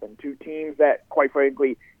shouldn't happen to teams that, quite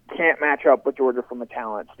frankly, can't match up with Georgia from a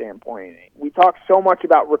talent standpoint. We talk so much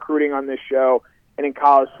about recruiting on this show and in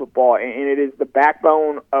college football, and it is the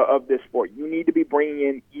backbone of this sport. You need to be bringing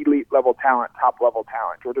in elite-level talent, top-level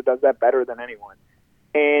talent. Georgia does that better than anyone.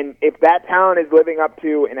 And if that talent is living up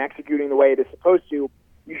to and executing the way it is supposed to,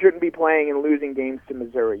 you shouldn't be playing and losing games to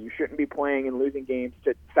Missouri. You shouldn't be playing and losing games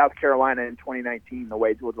to South Carolina in 2019 the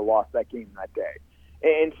way Georgia lost that game that day.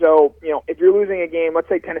 And so, if you're losing a game, let's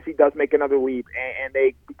say Tennessee does make another leap and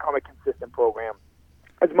they become a consistent program,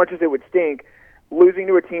 as much as it would stink, losing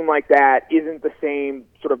to a team like that isn't the same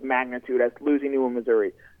sort of magnitude as losing to a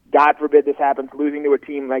Missouri. God forbid this happens, losing to a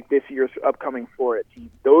team like this year's upcoming Florida team.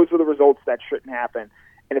 Those are the results that shouldn't happen.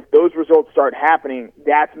 And if those results start happening,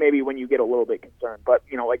 that's maybe when you get a little bit concerned. But,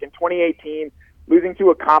 like in 2018, losing to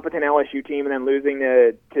a competent LSU team and then losing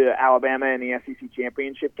to Alabama in the SEC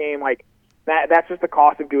championship game, that's just the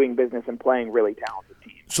cost of doing business and playing really talented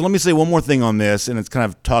teams. So let me say one more thing on this, and it's kind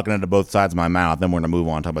of talking into both sides of my mouth, then we're going to move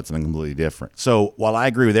on and talk about something completely different. So while I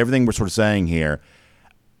agree with everything we're sort of saying here,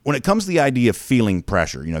 when it comes to the idea of feeling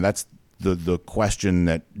pressure, that's the question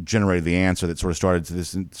that generated the answer that sort of starts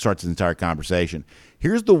this entire conversation.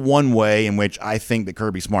 Here's the one way in which I think that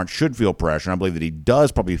Kirby Smart should feel pressure, and I believe that he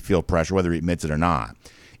does probably feel pressure, whether he admits it or not.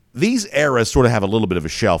 These eras sort of have a little bit of a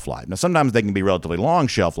shelf life. Now, sometimes they can be relatively long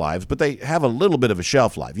shelf lives, but they have a little bit of a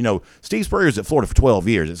shelf life. Steve Spurrier's at Florida for 12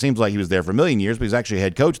 years. It seems like he was there for a million years, but he's actually a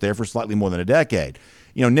head coach there for slightly more than a decade.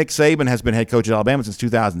 Nick Saban has been head coach at Alabama since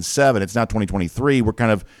 2007. It's now 2023. We're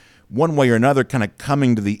kind of, one way or another, kind of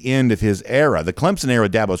coming to the end of his era. The Clemson era,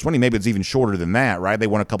 Dabo Swinney, maybe it's even shorter than that, right? They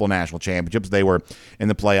won a couple national championships. They were in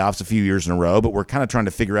the playoffs a few years in a row, but we're kind of trying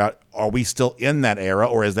to figure out, are we still in that era,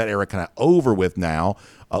 or is that era kind of over with now?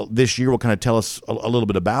 This year will kind of tell us a little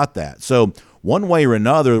bit about that. So one way or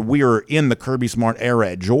another, we are in the Kirby Smart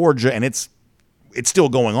era at Georgia, and it's still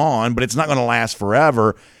going on, but it's not going to last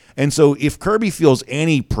forever. And so if Kirby feels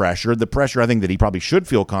any pressure, the pressure I think that he probably should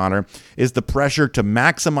feel, Connor, is the pressure to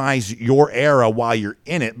maximize your era while you're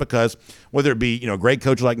in it, because whether it be, a great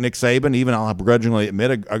coach like Nick Saban, even I'll begrudgingly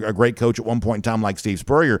admit a great coach at one point in time like Steve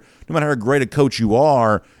Spurrier, no matter how great a coach you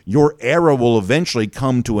are, your era will eventually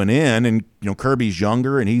come to an end. And, Kirby's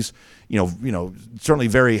younger and he's, certainly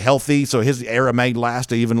very healthy, so his era may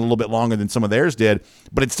last even a little bit longer than some of theirs did,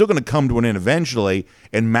 but it's still going to come to an end eventually,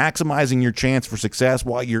 and maximizing your chance for success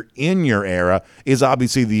while you're in your era is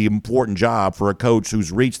obviously the important job for a coach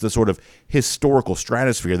who's reached the sort of historical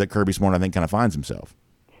stratosphere that Kirby Smart, I think, kind of finds himself.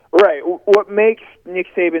 Right. What makes Nick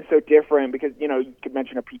Saban so different, because you could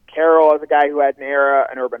mention a Pete Carroll as a guy who had an era,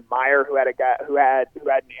 an Urban Meyer who had an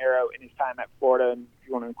era in his time at Florida, and if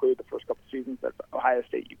you want to include the first couple seasons at Ohio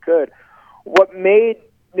State, you could. What made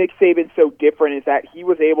Nick Saban so different is that he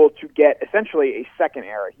was able to get essentially a second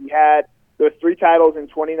era. He had those 3 titles in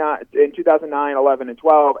 2009, 11, and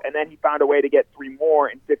 12, and then he found a way to get 3 more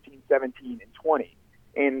in 15, 17, and 20.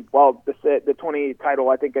 And while the 20 title,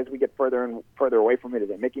 I think as we get further and further away from it, is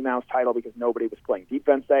a Mickey Mouse title because nobody was playing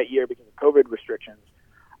defense that year because of COVID restrictions.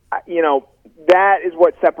 That is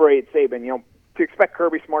what separates Saban. To expect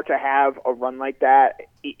Kirby Smart to have a run like that,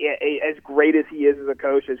 as great as he is as a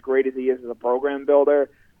coach, as great as he is as a program builder,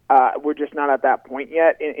 we're just not at that point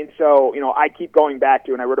yet. And so, I keep going back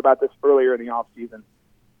to, and I wrote about this earlier in the offseason,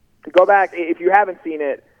 to go back, if you haven't seen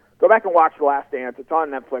it, go back and watch The Last Dance. It's on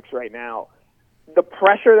Netflix right now. The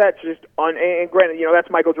pressure that's just on, and granted, that's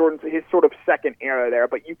Michael Jordan's, his sort of second era there,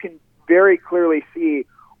 but you can very clearly see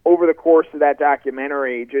over the course of that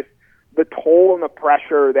documentary just the toll and the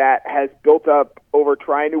pressure that has built up over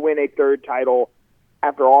trying to win a third title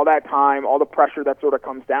after all that time, all the pressure that sort of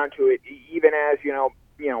comes down to it, even as,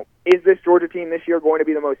 is this Georgia team this year going to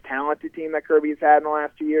be the most talented team that Kirby has had in the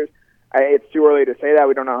last 2 years? It's too early to say that.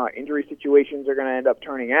 We don't know how injury situations are going to end up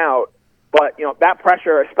turning out. But, that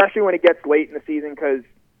pressure, especially when it gets late in the season, because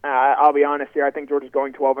I'll be honest here, I think Georgia's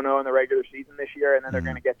going 12-0 in the regular season this year, and then they're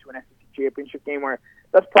going to get to an SEC championship game where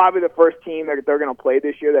that's probably the first team that they're going to play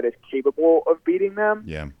this year that is capable of beating them,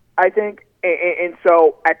 I think. And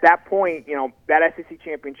so at that point, that SEC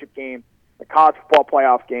championship game, the college football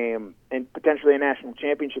playoff game, and potentially a national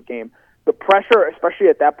championship game, the pressure, especially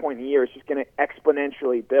at that point in the year, is just going to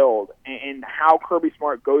exponentially build. And how Kirby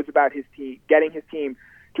Smart goes about his team, getting his team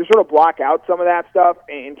to sort of block out some of that stuff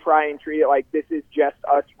and try and treat it like this is just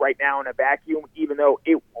us right now in a vacuum, even though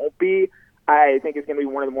it won't be, I think is going to be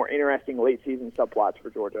one of the more interesting late-season subplots for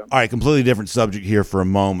Georgia. All right, completely different subject here for a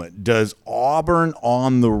moment. Does Auburn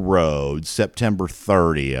on the road, September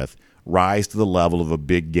 30th, rise to the level of a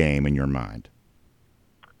big game in your mind?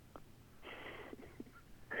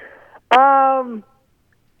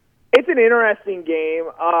 It's an interesting game.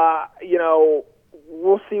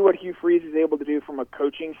 We'll see what Hugh Freeze is able to do from a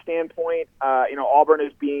coaching standpoint. Auburn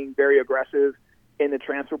is being very aggressive in the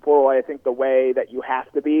transfer portal, I think, the way that you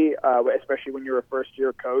have to be, especially when you're a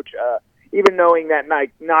first-year coach. Even knowing that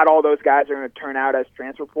not all those guys are going to turn out as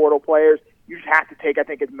transfer portal players, you just have to take, I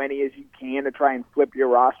think, as many as you can to try and flip your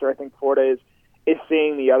roster. I think Florida is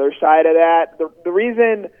seeing the other side of that. The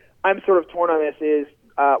reason I'm sort of torn on this is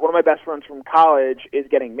one of my best friends from college is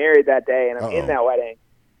getting married that day, and I'm in that wedding.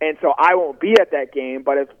 And so I won't be at that game,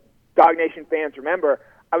 but if DawgNation fans remember,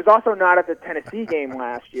 I was also not at the Tennessee game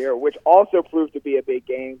last year, which also proved to be a big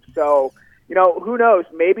game. So, who knows?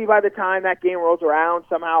 Maybe by the time that game rolls around,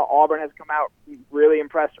 somehow Auburn has come out really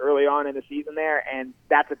impressed early on in the season there, and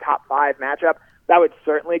that's a top 5 matchup. That would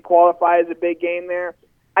certainly qualify as a big game there.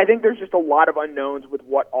 I think there's just a lot of unknowns with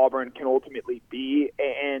what Auburn can ultimately be.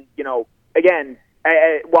 And again,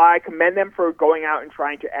 while I commend them for going out and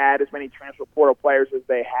trying to add as many transfer portal players as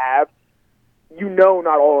they have,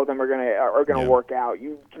 not all of them are going to work out.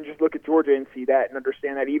 You can just look at Georgia and see that and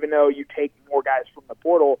understand that even though you take more guys from the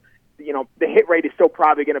portal, the hit rate is still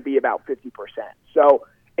probably going to be about 50%. So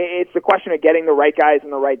it's the question of getting the right guys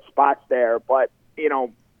in the right spots there. But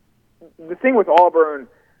the thing with Auburn,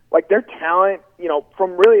 like their talent,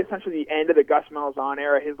 from really essentially the end of the Gus Malzahn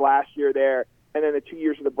era, his last year there, and then the 2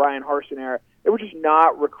 years of the Brian Harsin era, they were just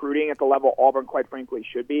not recruiting at the level Auburn, quite frankly,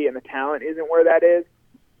 should be, and the talent isn't where that is.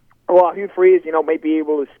 Well, Hugh Freeze, may be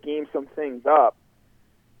able to scheme some things up.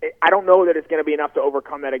 I don't know that it's going to be enough to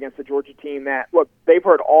overcome that against the Georgia team that, look, they've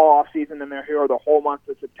heard all offseason and they're here the whole month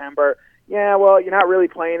of September. Yeah, well, you're not really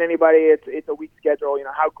playing anybody. It's a weak schedule.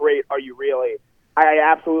 How great are you really? I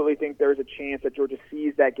absolutely think there's a chance that Georgia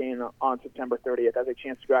sees that game on September 30th as a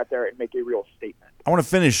chance to go out there and make a real statement. I want to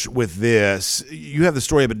finish with this. You have the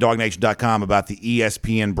story up at DawgNation.com about the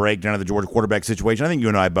ESPN breakdown of the Georgia quarterback situation. I think you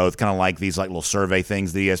and I both kind of like these little survey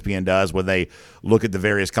things the ESPN does where they look at the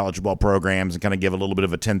various college football programs and kind of give a little bit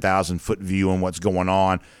of a 10,000-foot view on what's going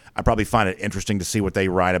on. I probably find it interesting to see what they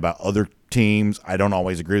write about other teams. I don't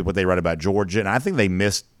always agree with what they write about Georgia, and I think they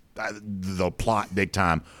missed the plot big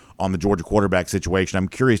time on the Georgia quarterback situation. I'm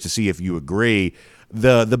curious to see if you agree.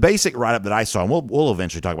 The basic write-up that I saw, and we'll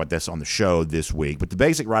eventually talk about this on the show this week, but the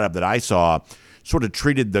basic write-up that I saw sort of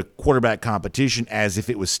treated the quarterback competition as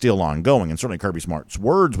if it was still ongoing, and certainly Kirby Smart's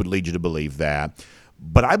words would lead you to believe that.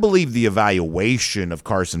 But I believe the evaluation of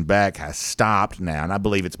Carson Beck has stopped now, and I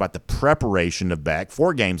believe it's about the preparation of Beck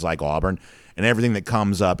for games like Auburn and everything that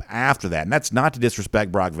comes up after that. And that's not to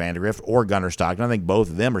disrespect Brock Vandagriff or Gunnar Stockton. I think both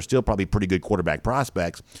of them are still probably pretty good quarterback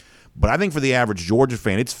prospects. But I think for the average Georgia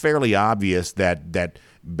fan, it's fairly obvious that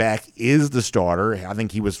Beck is the starter. I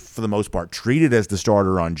think he was, for the most part, treated as the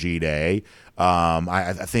starter on G-Day.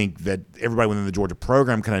 I think that everybody within the Georgia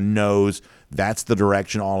program kind of knows that's the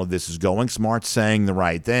direction all of this is going. Smart's saying the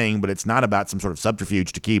right thing, but it's not about some sort of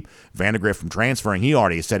subterfuge to keep Vandagriff from transferring. He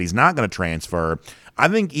already said he's not going to transfer. I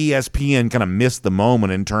think ESPN kind of missed the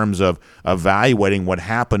moment in terms of evaluating what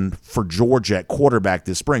happened for Georgia at quarterback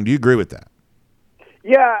this spring. Do you agree with that?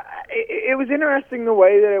 Yeah, it was interesting the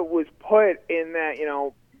way that it was put in that,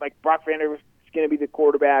 Brock Vandagriff was going to be the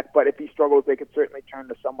quarterback, but if he struggles, they could certainly turn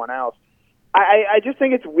to someone else. I just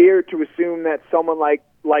think it's weird to assume that someone like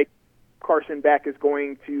Carson Beck is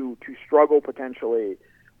going to struggle potentially,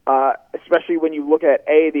 especially when you look at,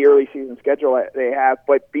 A, the early season schedule that they have,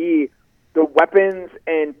 but B, the weapons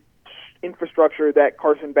and infrastructure that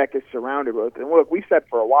Carson Beck is surrounded with. And look, we've said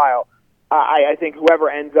for a while, I think whoever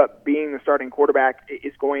ends up being the starting quarterback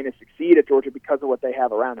is going to succeed at Georgia because of what they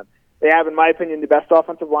have around them. They have, in my opinion, the best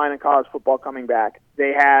offensive line in college football coming back.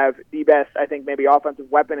 They have the best, I think, maybe offensive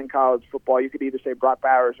weapon in college football. You could either say Brock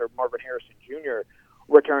Bowers or Marvin Harrison Jr.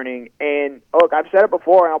 returning. And, look, I've said it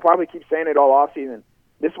before, and I'll probably keep saying it all offseason.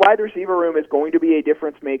 this wide receiver room is going to be a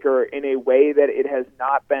difference maker in a way that it has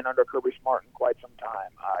not been under Kirby Smart in quite some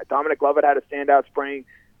time. Dominic Lovett had a standout spring.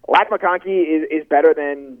 Lack McConkey is better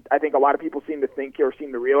than I think a lot of people seem to think or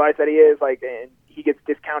seem to realize that he is. And he gets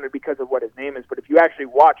discounted because of what his name is. But if you actually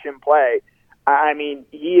watch him play, I mean,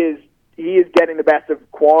 he is getting the best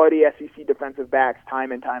of quality SEC defensive backs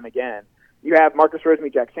time and time again. You have Marcus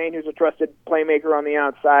Rosemy-Jacksain, who's a trusted playmaker on the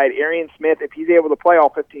outside. Arian Smith, if he's able to play all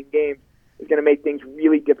 15 games, is going to make things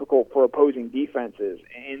really difficult for opposing defenses.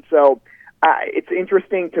 And so it's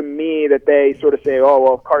interesting to me that they sort of say, oh,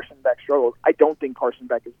 well, if Carson Beck struggles. I don't think Carson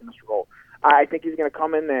Beck is going to struggle. I think he's going to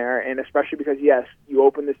come in there, and especially because, yes, you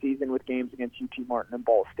open the season with games against UT Martin and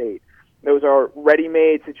Ball State. Those are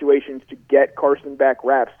ready-made situations to get Carson Beck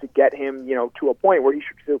reps, to get him, to a point where he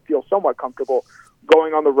should feel somewhat comfortable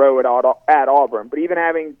going on the road at Auburn. But even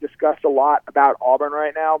having discussed a lot about Auburn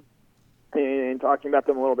right now and talking about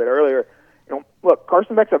them a little bit earlier, look,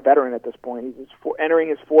 Carson Beck's a veteran at this point. He's entering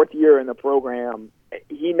his fourth year in the program.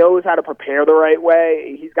 He knows how to prepare the right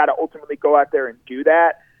way. He's got to ultimately go out there and do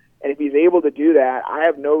that. And if he's able to do that, I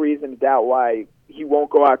have no reason to doubt why he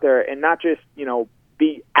won't go out there and not just,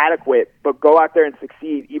 be adequate, but go out there and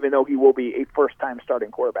succeed, even though he will be a first-time starting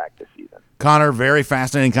quarterback this season. Connor, very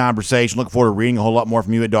fascinating conversation. Look forward to reading a whole lot more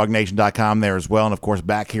from you at DawgNation.com there as well. And, of course,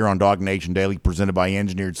 back here on DawgNation Daily, presented by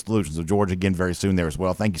Engineered Solutions of Georgia, again very soon there as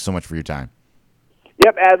well. Thank you so much for your time.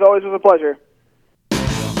 Yep, as always, it was a pleasure.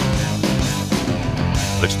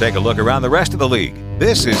 Let's take a look around the rest of the league.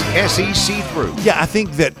 This is SEC Through. Yeah, I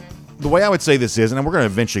think that the way I would say this is, and we're going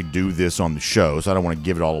to eventually do this on the show, so I don't want to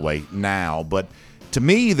give it all away now, but to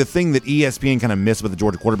me, the thing that ESPN kind of missed with the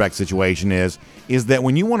Georgia quarterback situation is that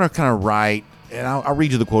when you want to kind of write, and I'll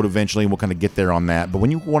read you the quote eventually, and we'll kind of get there on that, but when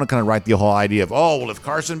you want to kind of write the whole idea of, oh, well, if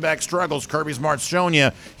Carson Beck struggles, Kirby Smart's shown you,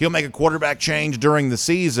 he'll make a quarterback change during the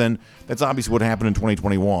season. That's obviously what happened in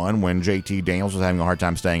 2021 when JT Daniels was having a hard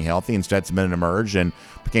time staying healthy, and Stetson Bennett emerged and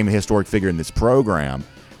became a historic figure in this program.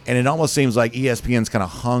 And it almost seems like ESPN's kind of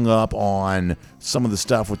hung up on some of the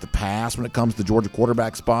stuff with the past when it comes to the Georgia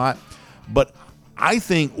quarterback spot. But I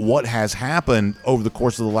think what has happened over the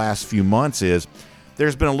course of the last few months is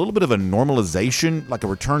there's been a little bit of a normalization, like a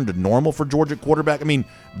return to normal for Georgia quarterback. I mean,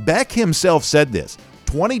 Beck himself said this.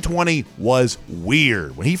 2020 was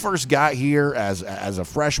weird. When he first got here as a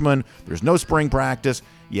freshman, there's no spring practice.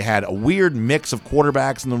 You had a weird mix of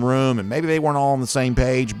quarterbacks in the room, and maybe they weren't all on the same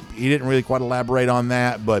page. He didn't really quite elaborate on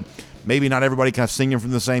that, but maybe not everybody kind of singing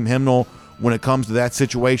from the same hymnal when it comes to that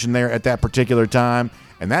situation there at that particular time.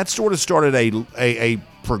 And that sort of started a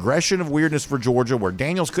progression of weirdness for Georgia where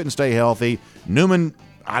Daniels couldn't stay healthy. Newman,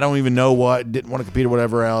 I don't even know what, didn't want to compete or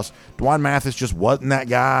whatever else. Dwan Mathis just wasn't that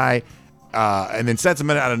guy. And then Stetson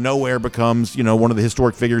Bennett out of nowhere becomes, one of the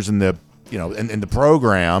historic figures in the, in the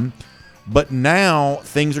program. But now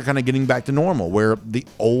things are kind of getting back to normal where the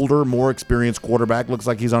older, more experienced quarterback looks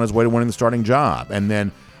like he's on his way to winning the starting job. And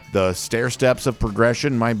then the stair steps of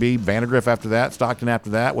progression might be Vandergriff after that, Stockton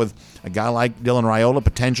after that, with a guy like Dylan Raiola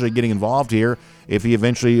potentially getting involved here if he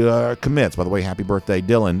eventually commits. By the way, happy birthday,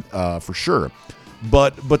 Dylan, for sure.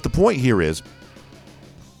 But the point here is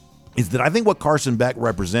that I think what Carson Beck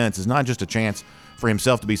represents is not just a chance for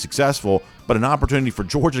himself to be successful, but an opportunity for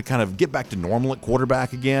Georgia to kind of get back to normal at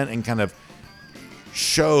quarterback again and kind of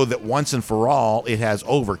show that once and for all it has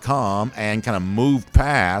overcome and kind of moved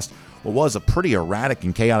past what was a pretty erratic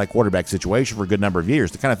and chaotic quarterback situation for a good number of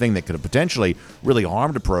years, the kind of thing that could have potentially really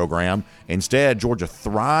harmed a program. Instead, Georgia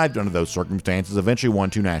thrived under those circumstances, eventually won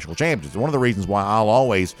 2 national championships. One of the reasons why I'll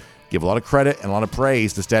always give a lot of credit and a lot of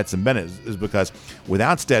praise to Stetson Bennett is because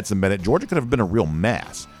without Stetson Bennett, Georgia could have been a real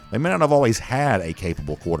mess. They may not have always had a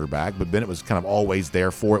capable quarterback, but Bennett was kind of always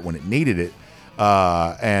there for it when it needed it,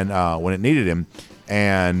 when it needed him.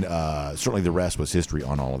 And certainly the rest was history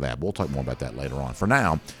on all of that. We'll talk more about that later on. For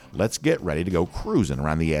now, let's get ready to go cruising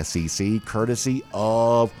around the SEC, courtesy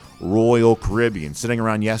of Royal Caribbean. Sitting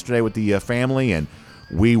around yesterday with the family, and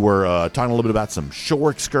we were talking a little bit about some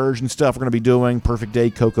shore excursion stuff we're going to be doing. Perfect Day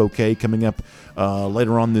Coco Cay coming up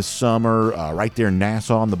later on this summer. Right there in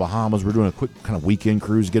Nassau in the Bahamas, we're doing a quick kind of weekend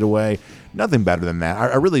cruise getaway. Nothing better than that.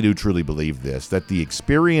 I really do truly believe this, that the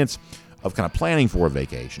experience of kind of planning for a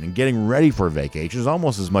vacation and getting ready for a vacation is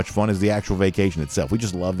almost as much fun as the actual vacation itself. We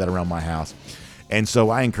just love that around my house. And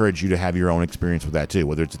so I encourage you to have your own experience with that too.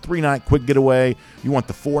 Whether it's a 3-night quick getaway, you want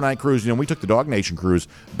the 4-night cruise. We took the DawgNation cruise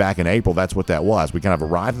back in April. That's what that was. We kind of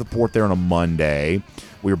arrived at the port there on a Monday.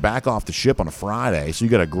 We were back off the ship on a Friday. So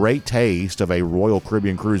you got a great taste of a Royal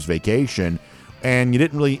Caribbean cruise vacation. And you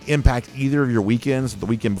didn't really impact either of your weekends, the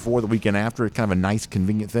weekend before, the weekend after. It's kind of a nice,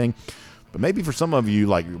 convenient thing. But maybe for some of you,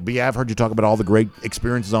 like, I've heard you talk about all the great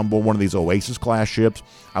experiences on board one of these Oasis-class ships.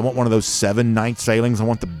 I want one of those 7-night sailings. I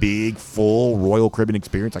want the big, full Royal Caribbean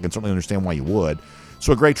experience. I can certainly understand why you would.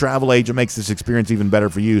 So a great travel agent makes this experience even better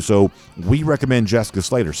for you. So we recommend Jessica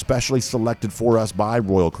Slater, specially selected for us by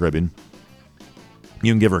Royal Caribbean.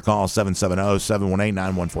 You can give her a call,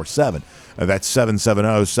 770-718-9147. That's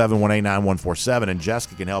 770-718-9147, and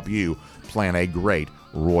Jessica can help you plan a great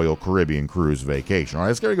Royal Caribbean cruise vacation. All right,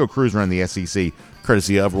 let's go cruise around the SEC,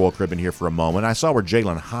 courtesy of Royal Caribbean here for a moment. I saw where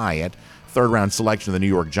Jalen Hyatt, third-round selection of the New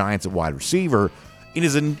York Giants at wide receiver, in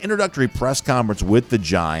his introductory press conference with the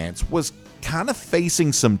Giants, was kind of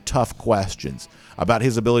facing some tough questions about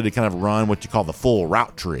his ability to kind of run what you call the full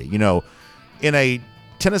route tree. You know, in a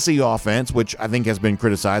Tennessee offense, which I think has been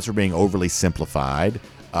criticized for being overly simplified,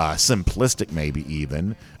 simplistic maybe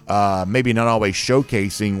even, maybe not always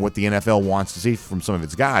showcasing what the NFL wants to see from some of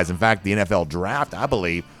its guys. In fact, the NFL draft, I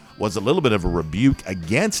believe, was a little bit of a rebuke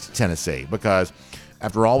against Tennessee because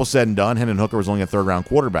after all was said and done, Hendon Hooker was only a third-round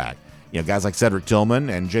quarterback. You know, guys like Cedric Tillman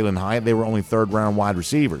and Jalen Hyatt, they were only third-round wide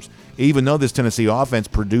receivers. Even though this Tennessee offense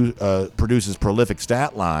produces prolific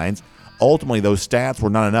stat lines, ultimately, those stats were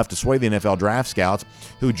not enough to sway the NFL draft scouts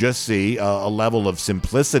who just see a level of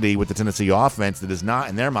simplicity with the Tennessee offense that does not,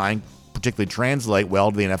 in their mind, particularly translate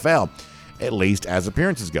well to the NFL, at least as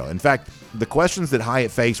appearances go. In fact, the questions that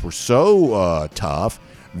Hyatt faced were so tough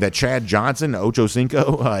that Chad Johnson, Ocho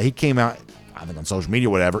Cinco, he came out, I think on social media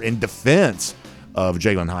or whatever, in defense of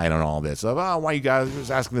Jalen Hyatt on all this. Of, why you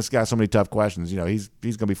guys asking this guy so many tough questions? You know, he's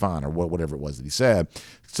going to be fine, or whatever it was that he said.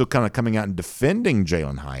 So kind of coming out and defending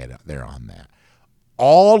Jalen Hyatt out there on that.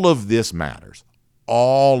 All of this matters.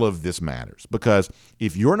 All of this matters because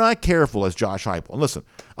if you're not careful as Josh Heupel, and listen,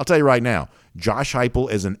 I'll tell you right now, Josh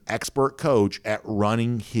Heupel is an expert coach at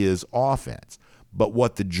running his offense. But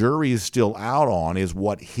what the jury is still out on is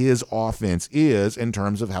what his offense is in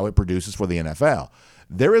terms of how it produces for the NFL.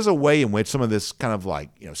 There is a way in which some of this kind of like,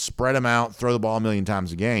 you know, spread them out, throw the ball a million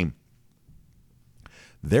times a game.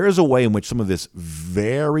 There is a way in which some of this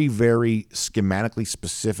very, very schematically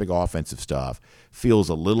specific offensive stuff feels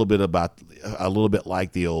a little bit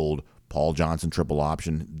like the old Paul Johnson triple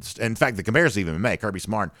option. In fact, the comparison even been made. Kirby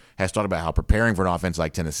Smart has talked about how preparing for an offense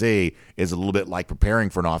like Tennessee is a little bit like preparing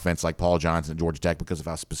for an offense like Paul Johnson at Georgia Tech because of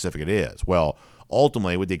how specific it is. Well,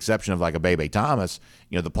 ultimately, with the exception of like a Bebe Thomas,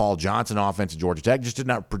 you know, the Paul Johnson offense at Georgia Tech just did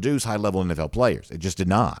not produce high-level NFL players. It just did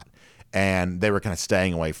not. And they were kind of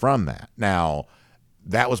staying away from that. Now,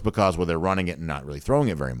 that was because, well, they're running it and not really throwing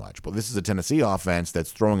it very much. But this is a Tennessee offense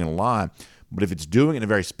that's throwing it a lot. But if it's doing it in a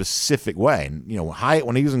very specific way, and, you know, Hyatt,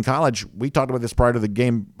 when he was in college, we talked about this prior to the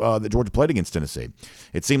game that Georgia played against Tennessee.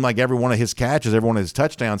 It seemed like every one of his catches, every one of his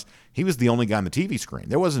touchdowns, he was the only guy on the TV screen.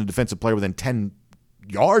 There wasn't a defensive player within 10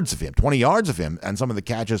 yards of him, 20 yards of him, and some of the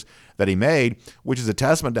catches that he made, which is a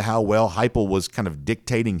testament to how well Heupel was kind of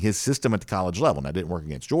dictating his system at the college level. Now, it didn't work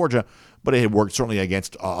against Georgia, but it had worked certainly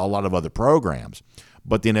against a lot of other programs.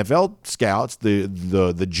 But the NFL scouts, the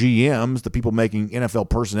GMs, the people making NFL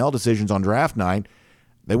personnel decisions on draft night,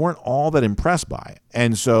 they weren't all that impressed by it.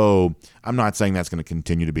 And so I'm not saying that's going to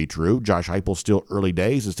continue to be true. Josh Heupel's still early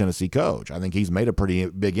days as Tennessee coach. I think he's made a pretty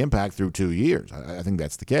big impact through 2 years. I think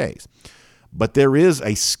that's the case. But there is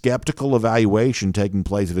a skeptical evaluation taking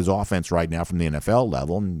place of his offense right now from the NFL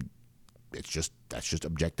level, and that's just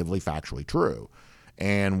objectively, factually true.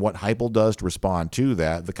 And what Heupel does to respond to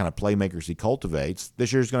that, the kind of playmakers he cultivates,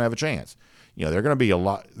 this year's going to have a chance. You know, they're going to be a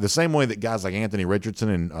lot the same way that guys like Anthony Richardson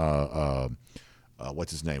and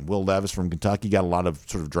Will Levis from Kentucky got a lot of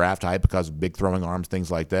sort of draft hype because of big throwing arms, things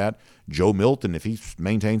like that. Joe Milton, if he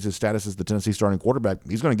maintains his status as the Tennessee starting quarterback,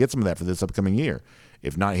 he's going to get some of that for this upcoming year.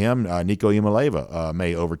 If not him, Nico Imaleva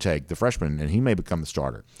may overtake the freshman, and he may become the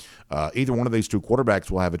starter. Either one of these two quarterbacks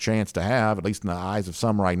will have a chance to have, at least in the eyes of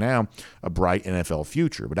some right now, a bright NFL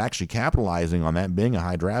future. But actually capitalizing on that being a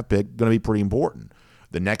high draft pick going to be pretty important.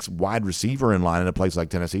 The next wide receiver in line in a place like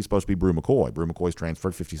Tennessee is supposed to be Brew McCoy. Brew McCoy's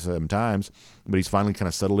transferred 57 times, but he's finally kind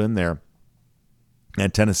of settled in there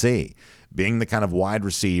at Tennessee, being the kind of wide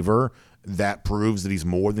receiver that proves that he's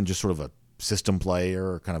more than just sort of a system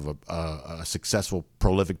player, or kind of a successful,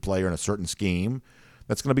 prolific player in a certain scheme.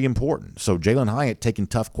 That's going to be important. So Jalen Hyatt taking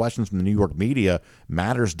tough questions from the New York media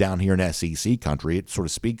matters down here in SEC country. It sort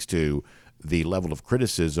of speaks to the level of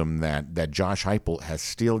criticism that Josh Heupel has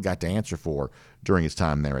still got to answer for during his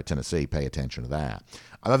time there at Tennessee. Pay attention to that.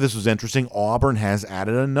 I thought this was interesting. Auburn has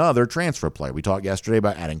added another transfer player. We talked yesterday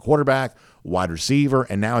about adding quarterback, wide receiver,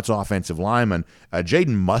 and now it's offensive lineman.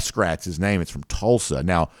 Jaden Muskrat's his name. It's from Tulsa.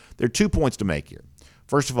 Now, there are 2 points to make here.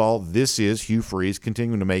 First of all, this is Hugh Freeze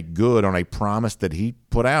continuing to make good on a promise that he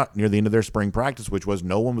put out near the end of their spring practice, which was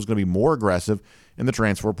no one was going to be more aggressive in the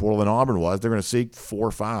transfer portal than Auburn was. They're going to seek 4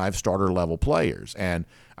 or 5 starter-level players. And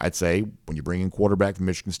I'd say when you bring in quarterback from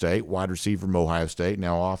Michigan State, wide receiver from Ohio State,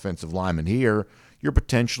 now offensive lineman here, you're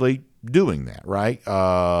potentially doing that, right?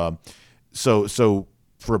 So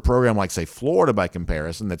for a program like, say, Florida, by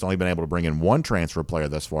comparison, that's only been able to bring in 1 transfer player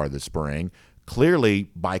thus far this spring, clearly,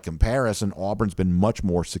 by comparison, Auburn's been much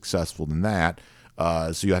more successful than that.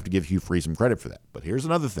 So you have to give Hugh Freeze some credit for that. But here's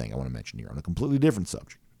another thing I want to mention here on a completely different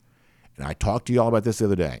subject. And I talked to you all about this the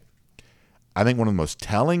other day. I think one of the most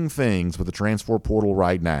telling things with the transfer portal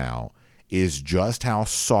right now is just how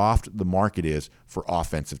soft the market is for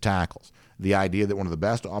offensive tackles. The idea that one of the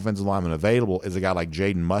best offensive linemen available is a guy like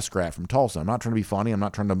Jaden Muskrat from Tulsa. I'm not trying to be funny. I'm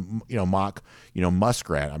not trying to mock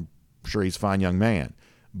Muskrat. I'm sure he's a fine young man.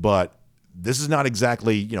 But this is not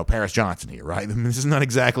exactly, Paris Johnson here, right? I mean, this is not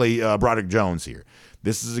exactly Broderick Jones here.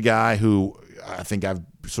 This is a guy who I think I've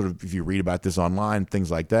sort of, if you read about this online, things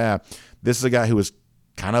like that, this is a guy who was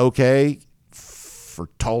kind of okay for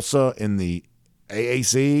Tulsa in the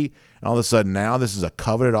AAC. And all of a sudden now this is a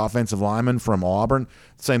coveted offensive lineman from Auburn.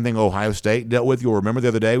 Same thing Ohio State dealt with. You'll remember the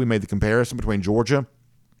other day we made the comparison between Georgia,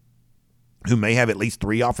 who may have at least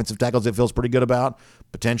 3 offensive tackles it feels pretty good about,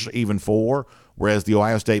 potentially even 4, whereas the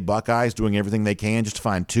Ohio State Buckeyes doing everything they can just to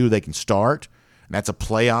find 2 they can start. And that's a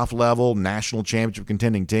playoff level, national championship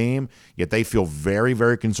contending team, yet they feel very,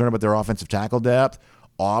 very concerned about their offensive tackle depth.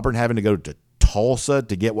 Auburn having to go to Tulsa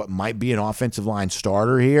to get what might be an offensive line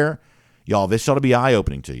starter here. Y'all, this ought to be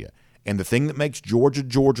eye-opening to you. And the thing that makes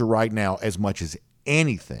Georgia right now as much as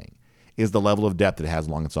anything is the level of depth it has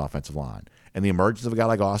along its offensive line. And the emergence of a guy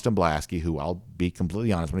like Austin Blaske, who I'll be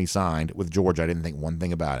completely honest, when he signed with Georgia, I didn't think one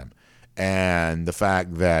thing about him. And the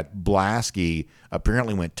fact that Blaske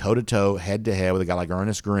apparently went toe-to-toe, head-to-head with a guy like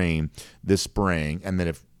Ernest Green this spring, and that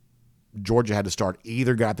if Georgia had to start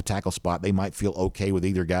either guy at the tackle spot, they might feel okay with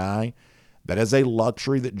either guy. That is a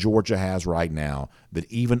luxury that Georgia has right now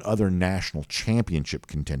that even other national championship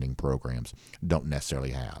contending programs don't necessarily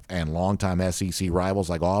have. And longtime SEC rivals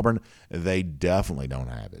like Auburn, they definitely don't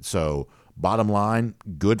have it. So bottom line,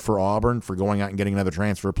 good for Auburn for going out and getting another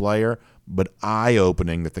transfer player, but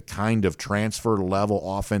eye-opening that the kind of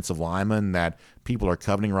transfer-level offensive linemen that people are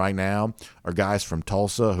coveting right now are guys from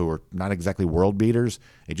Tulsa who are not exactly world beaters.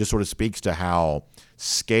 It just sort of speaks to how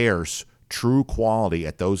scarce true quality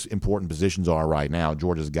at those important positions are right now.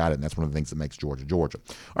 Georgia's got it, and that's one of the things that makes Georgia, Georgia.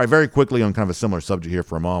 All right, very quickly on kind of a similar subject here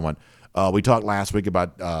for a moment. We talked last week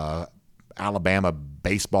about Alabama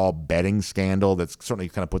baseball betting scandal that's certainly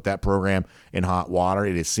kind of put that program in hot water.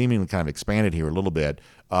 It is seemingly kind of expanded here a little bit.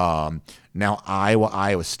 Now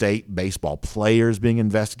Iowa State baseball players being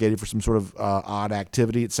investigated for some sort of odd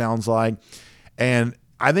activity, it sounds like. And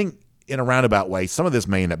I think in a roundabout way, some of this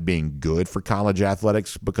may end up being good for college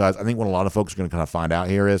athletics, because I think what a lot of folks are going to kind of find out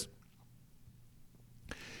here is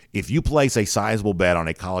if you place a sizable bet on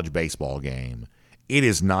a college baseball game, it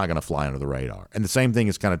is not going to fly under the radar. And the same thing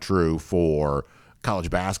is kind of true for college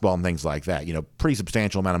basketball and things like that. Pretty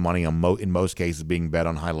substantial amount of money in most cases being bet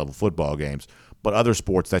on high-level football games. But other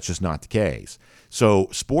sports, that's just not the case. So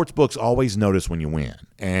sports books always notice when you win.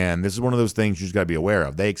 And this is one of those things you just got to be aware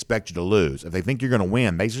of. They expect you to lose. If they think you're going to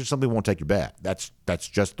win, they just simply won't take your bet. That's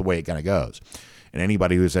just the way it kind of goes. And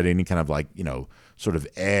anybody who's had any kind of sort of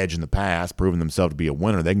edge in the past, proven themselves to be a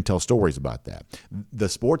winner, they can tell stories about that. The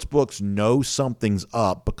sports books know something's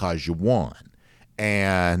up because you won.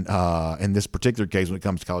 And in this particular case, when it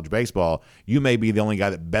comes to college baseball, you may be the only guy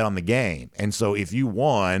that bet on the game. And so if you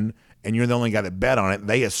won and you're the only guy that bet on it,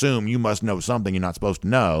 they assume you must know something you're not supposed to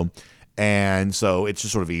know. And so it's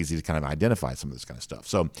just sort of easy to kind of identify some of this kind of stuff.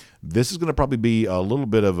 So this is going to probably be a little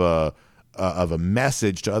bit of a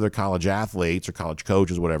message to other college athletes or college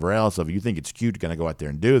coaches, whatever else, of you think it's cute to kind of go out there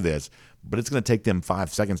and do this, but it's going to take them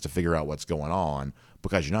 5 seconds to figure out what's going on,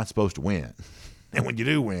 because you're not supposed to win. And when you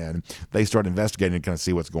do win, they start investigating and kind of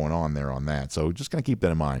see what's going on there on that. So just kind of keep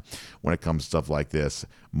that in mind when it comes to stuff like this.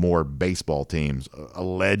 More baseball teams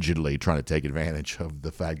allegedly trying to take advantage of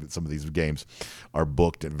the fact that some of these games are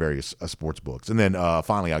booked at various sports books. And then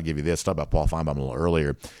finally, I'll give you this. Talk about Paul Feinbaum a little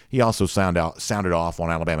earlier. He also sounded off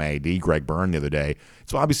on Alabama AD Greg Byrne the other day.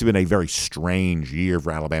 It's obviously been a very strange year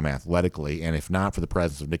for Alabama athletically, and if not for the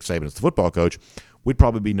presence of Nick Saban as the football coach, we'd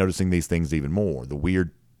probably be noticing these things even more. The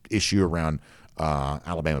weird issue around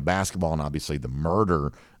Alabama basketball, and obviously the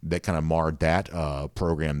murder that kind of marred that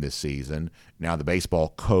program this season. Now the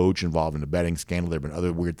baseball coach involved in the betting scandal. There have been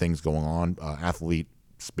other weird things going on,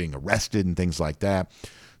 athletes being arrested and things like that.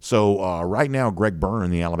 So right now, Greg Byrne,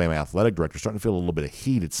 the Alabama athletic director, is starting to feel a little bit of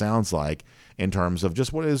heat, it sounds like, in terms of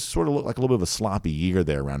just what is sort of look like a little bit of a sloppy year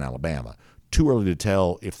there around Alabama. Too early to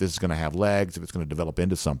tell if this is going to have legs, if it's going to develop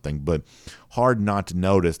into something, but hard not to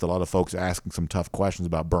notice that a lot of folks are asking some tough questions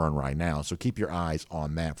about Byrne right now. So keep your eyes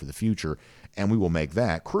on that for the future, and we will make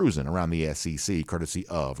that cruising around the SEC courtesy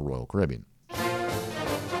of Royal Caribbean.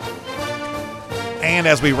 And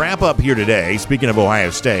as we wrap up here today, speaking of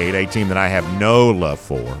Ohio State, a team that I have no love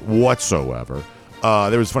for whatsoever,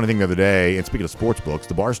 there was a funny thing the other day, and speaking of sports books,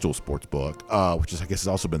 the Barstool Sportsbook, which is, I guess, has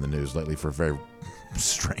also been in the news lately for very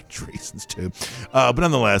strange reasons too. But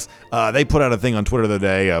nonetheless, they put out a thing on Twitter the other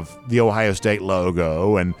day of the Ohio State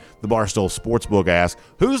logo, and the Barstool Sportsbook asked,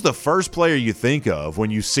 who's the first player you think of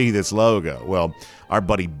when you see this logo? Well, our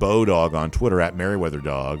buddy Bodog on Twitter, at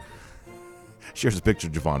MerriweatherDog, shares a picture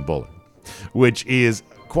of Javon Bullard, which is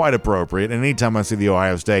quite appropriate. And anytime I see the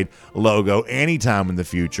Ohio State logo anytime in the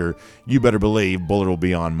future, you better believe Bullard will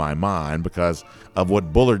be on my mind because of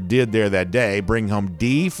what Bullard did there that day, bring home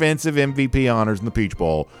defensive MVP honors in the Peach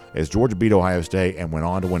Bowl as Georgia beat Ohio State and went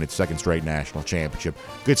on to win its second straight national championship.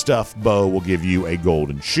 Good stuff. Bo will give you a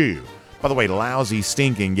golden shoe. By the way, lousy,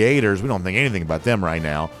 stinking Gators, we don't think anything about them right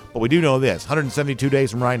now, but we do know this. 172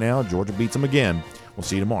 days from right now, Georgia beats them again. We'll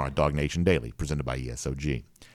see you tomorrow at DawgNation Daily, presented by ESOG.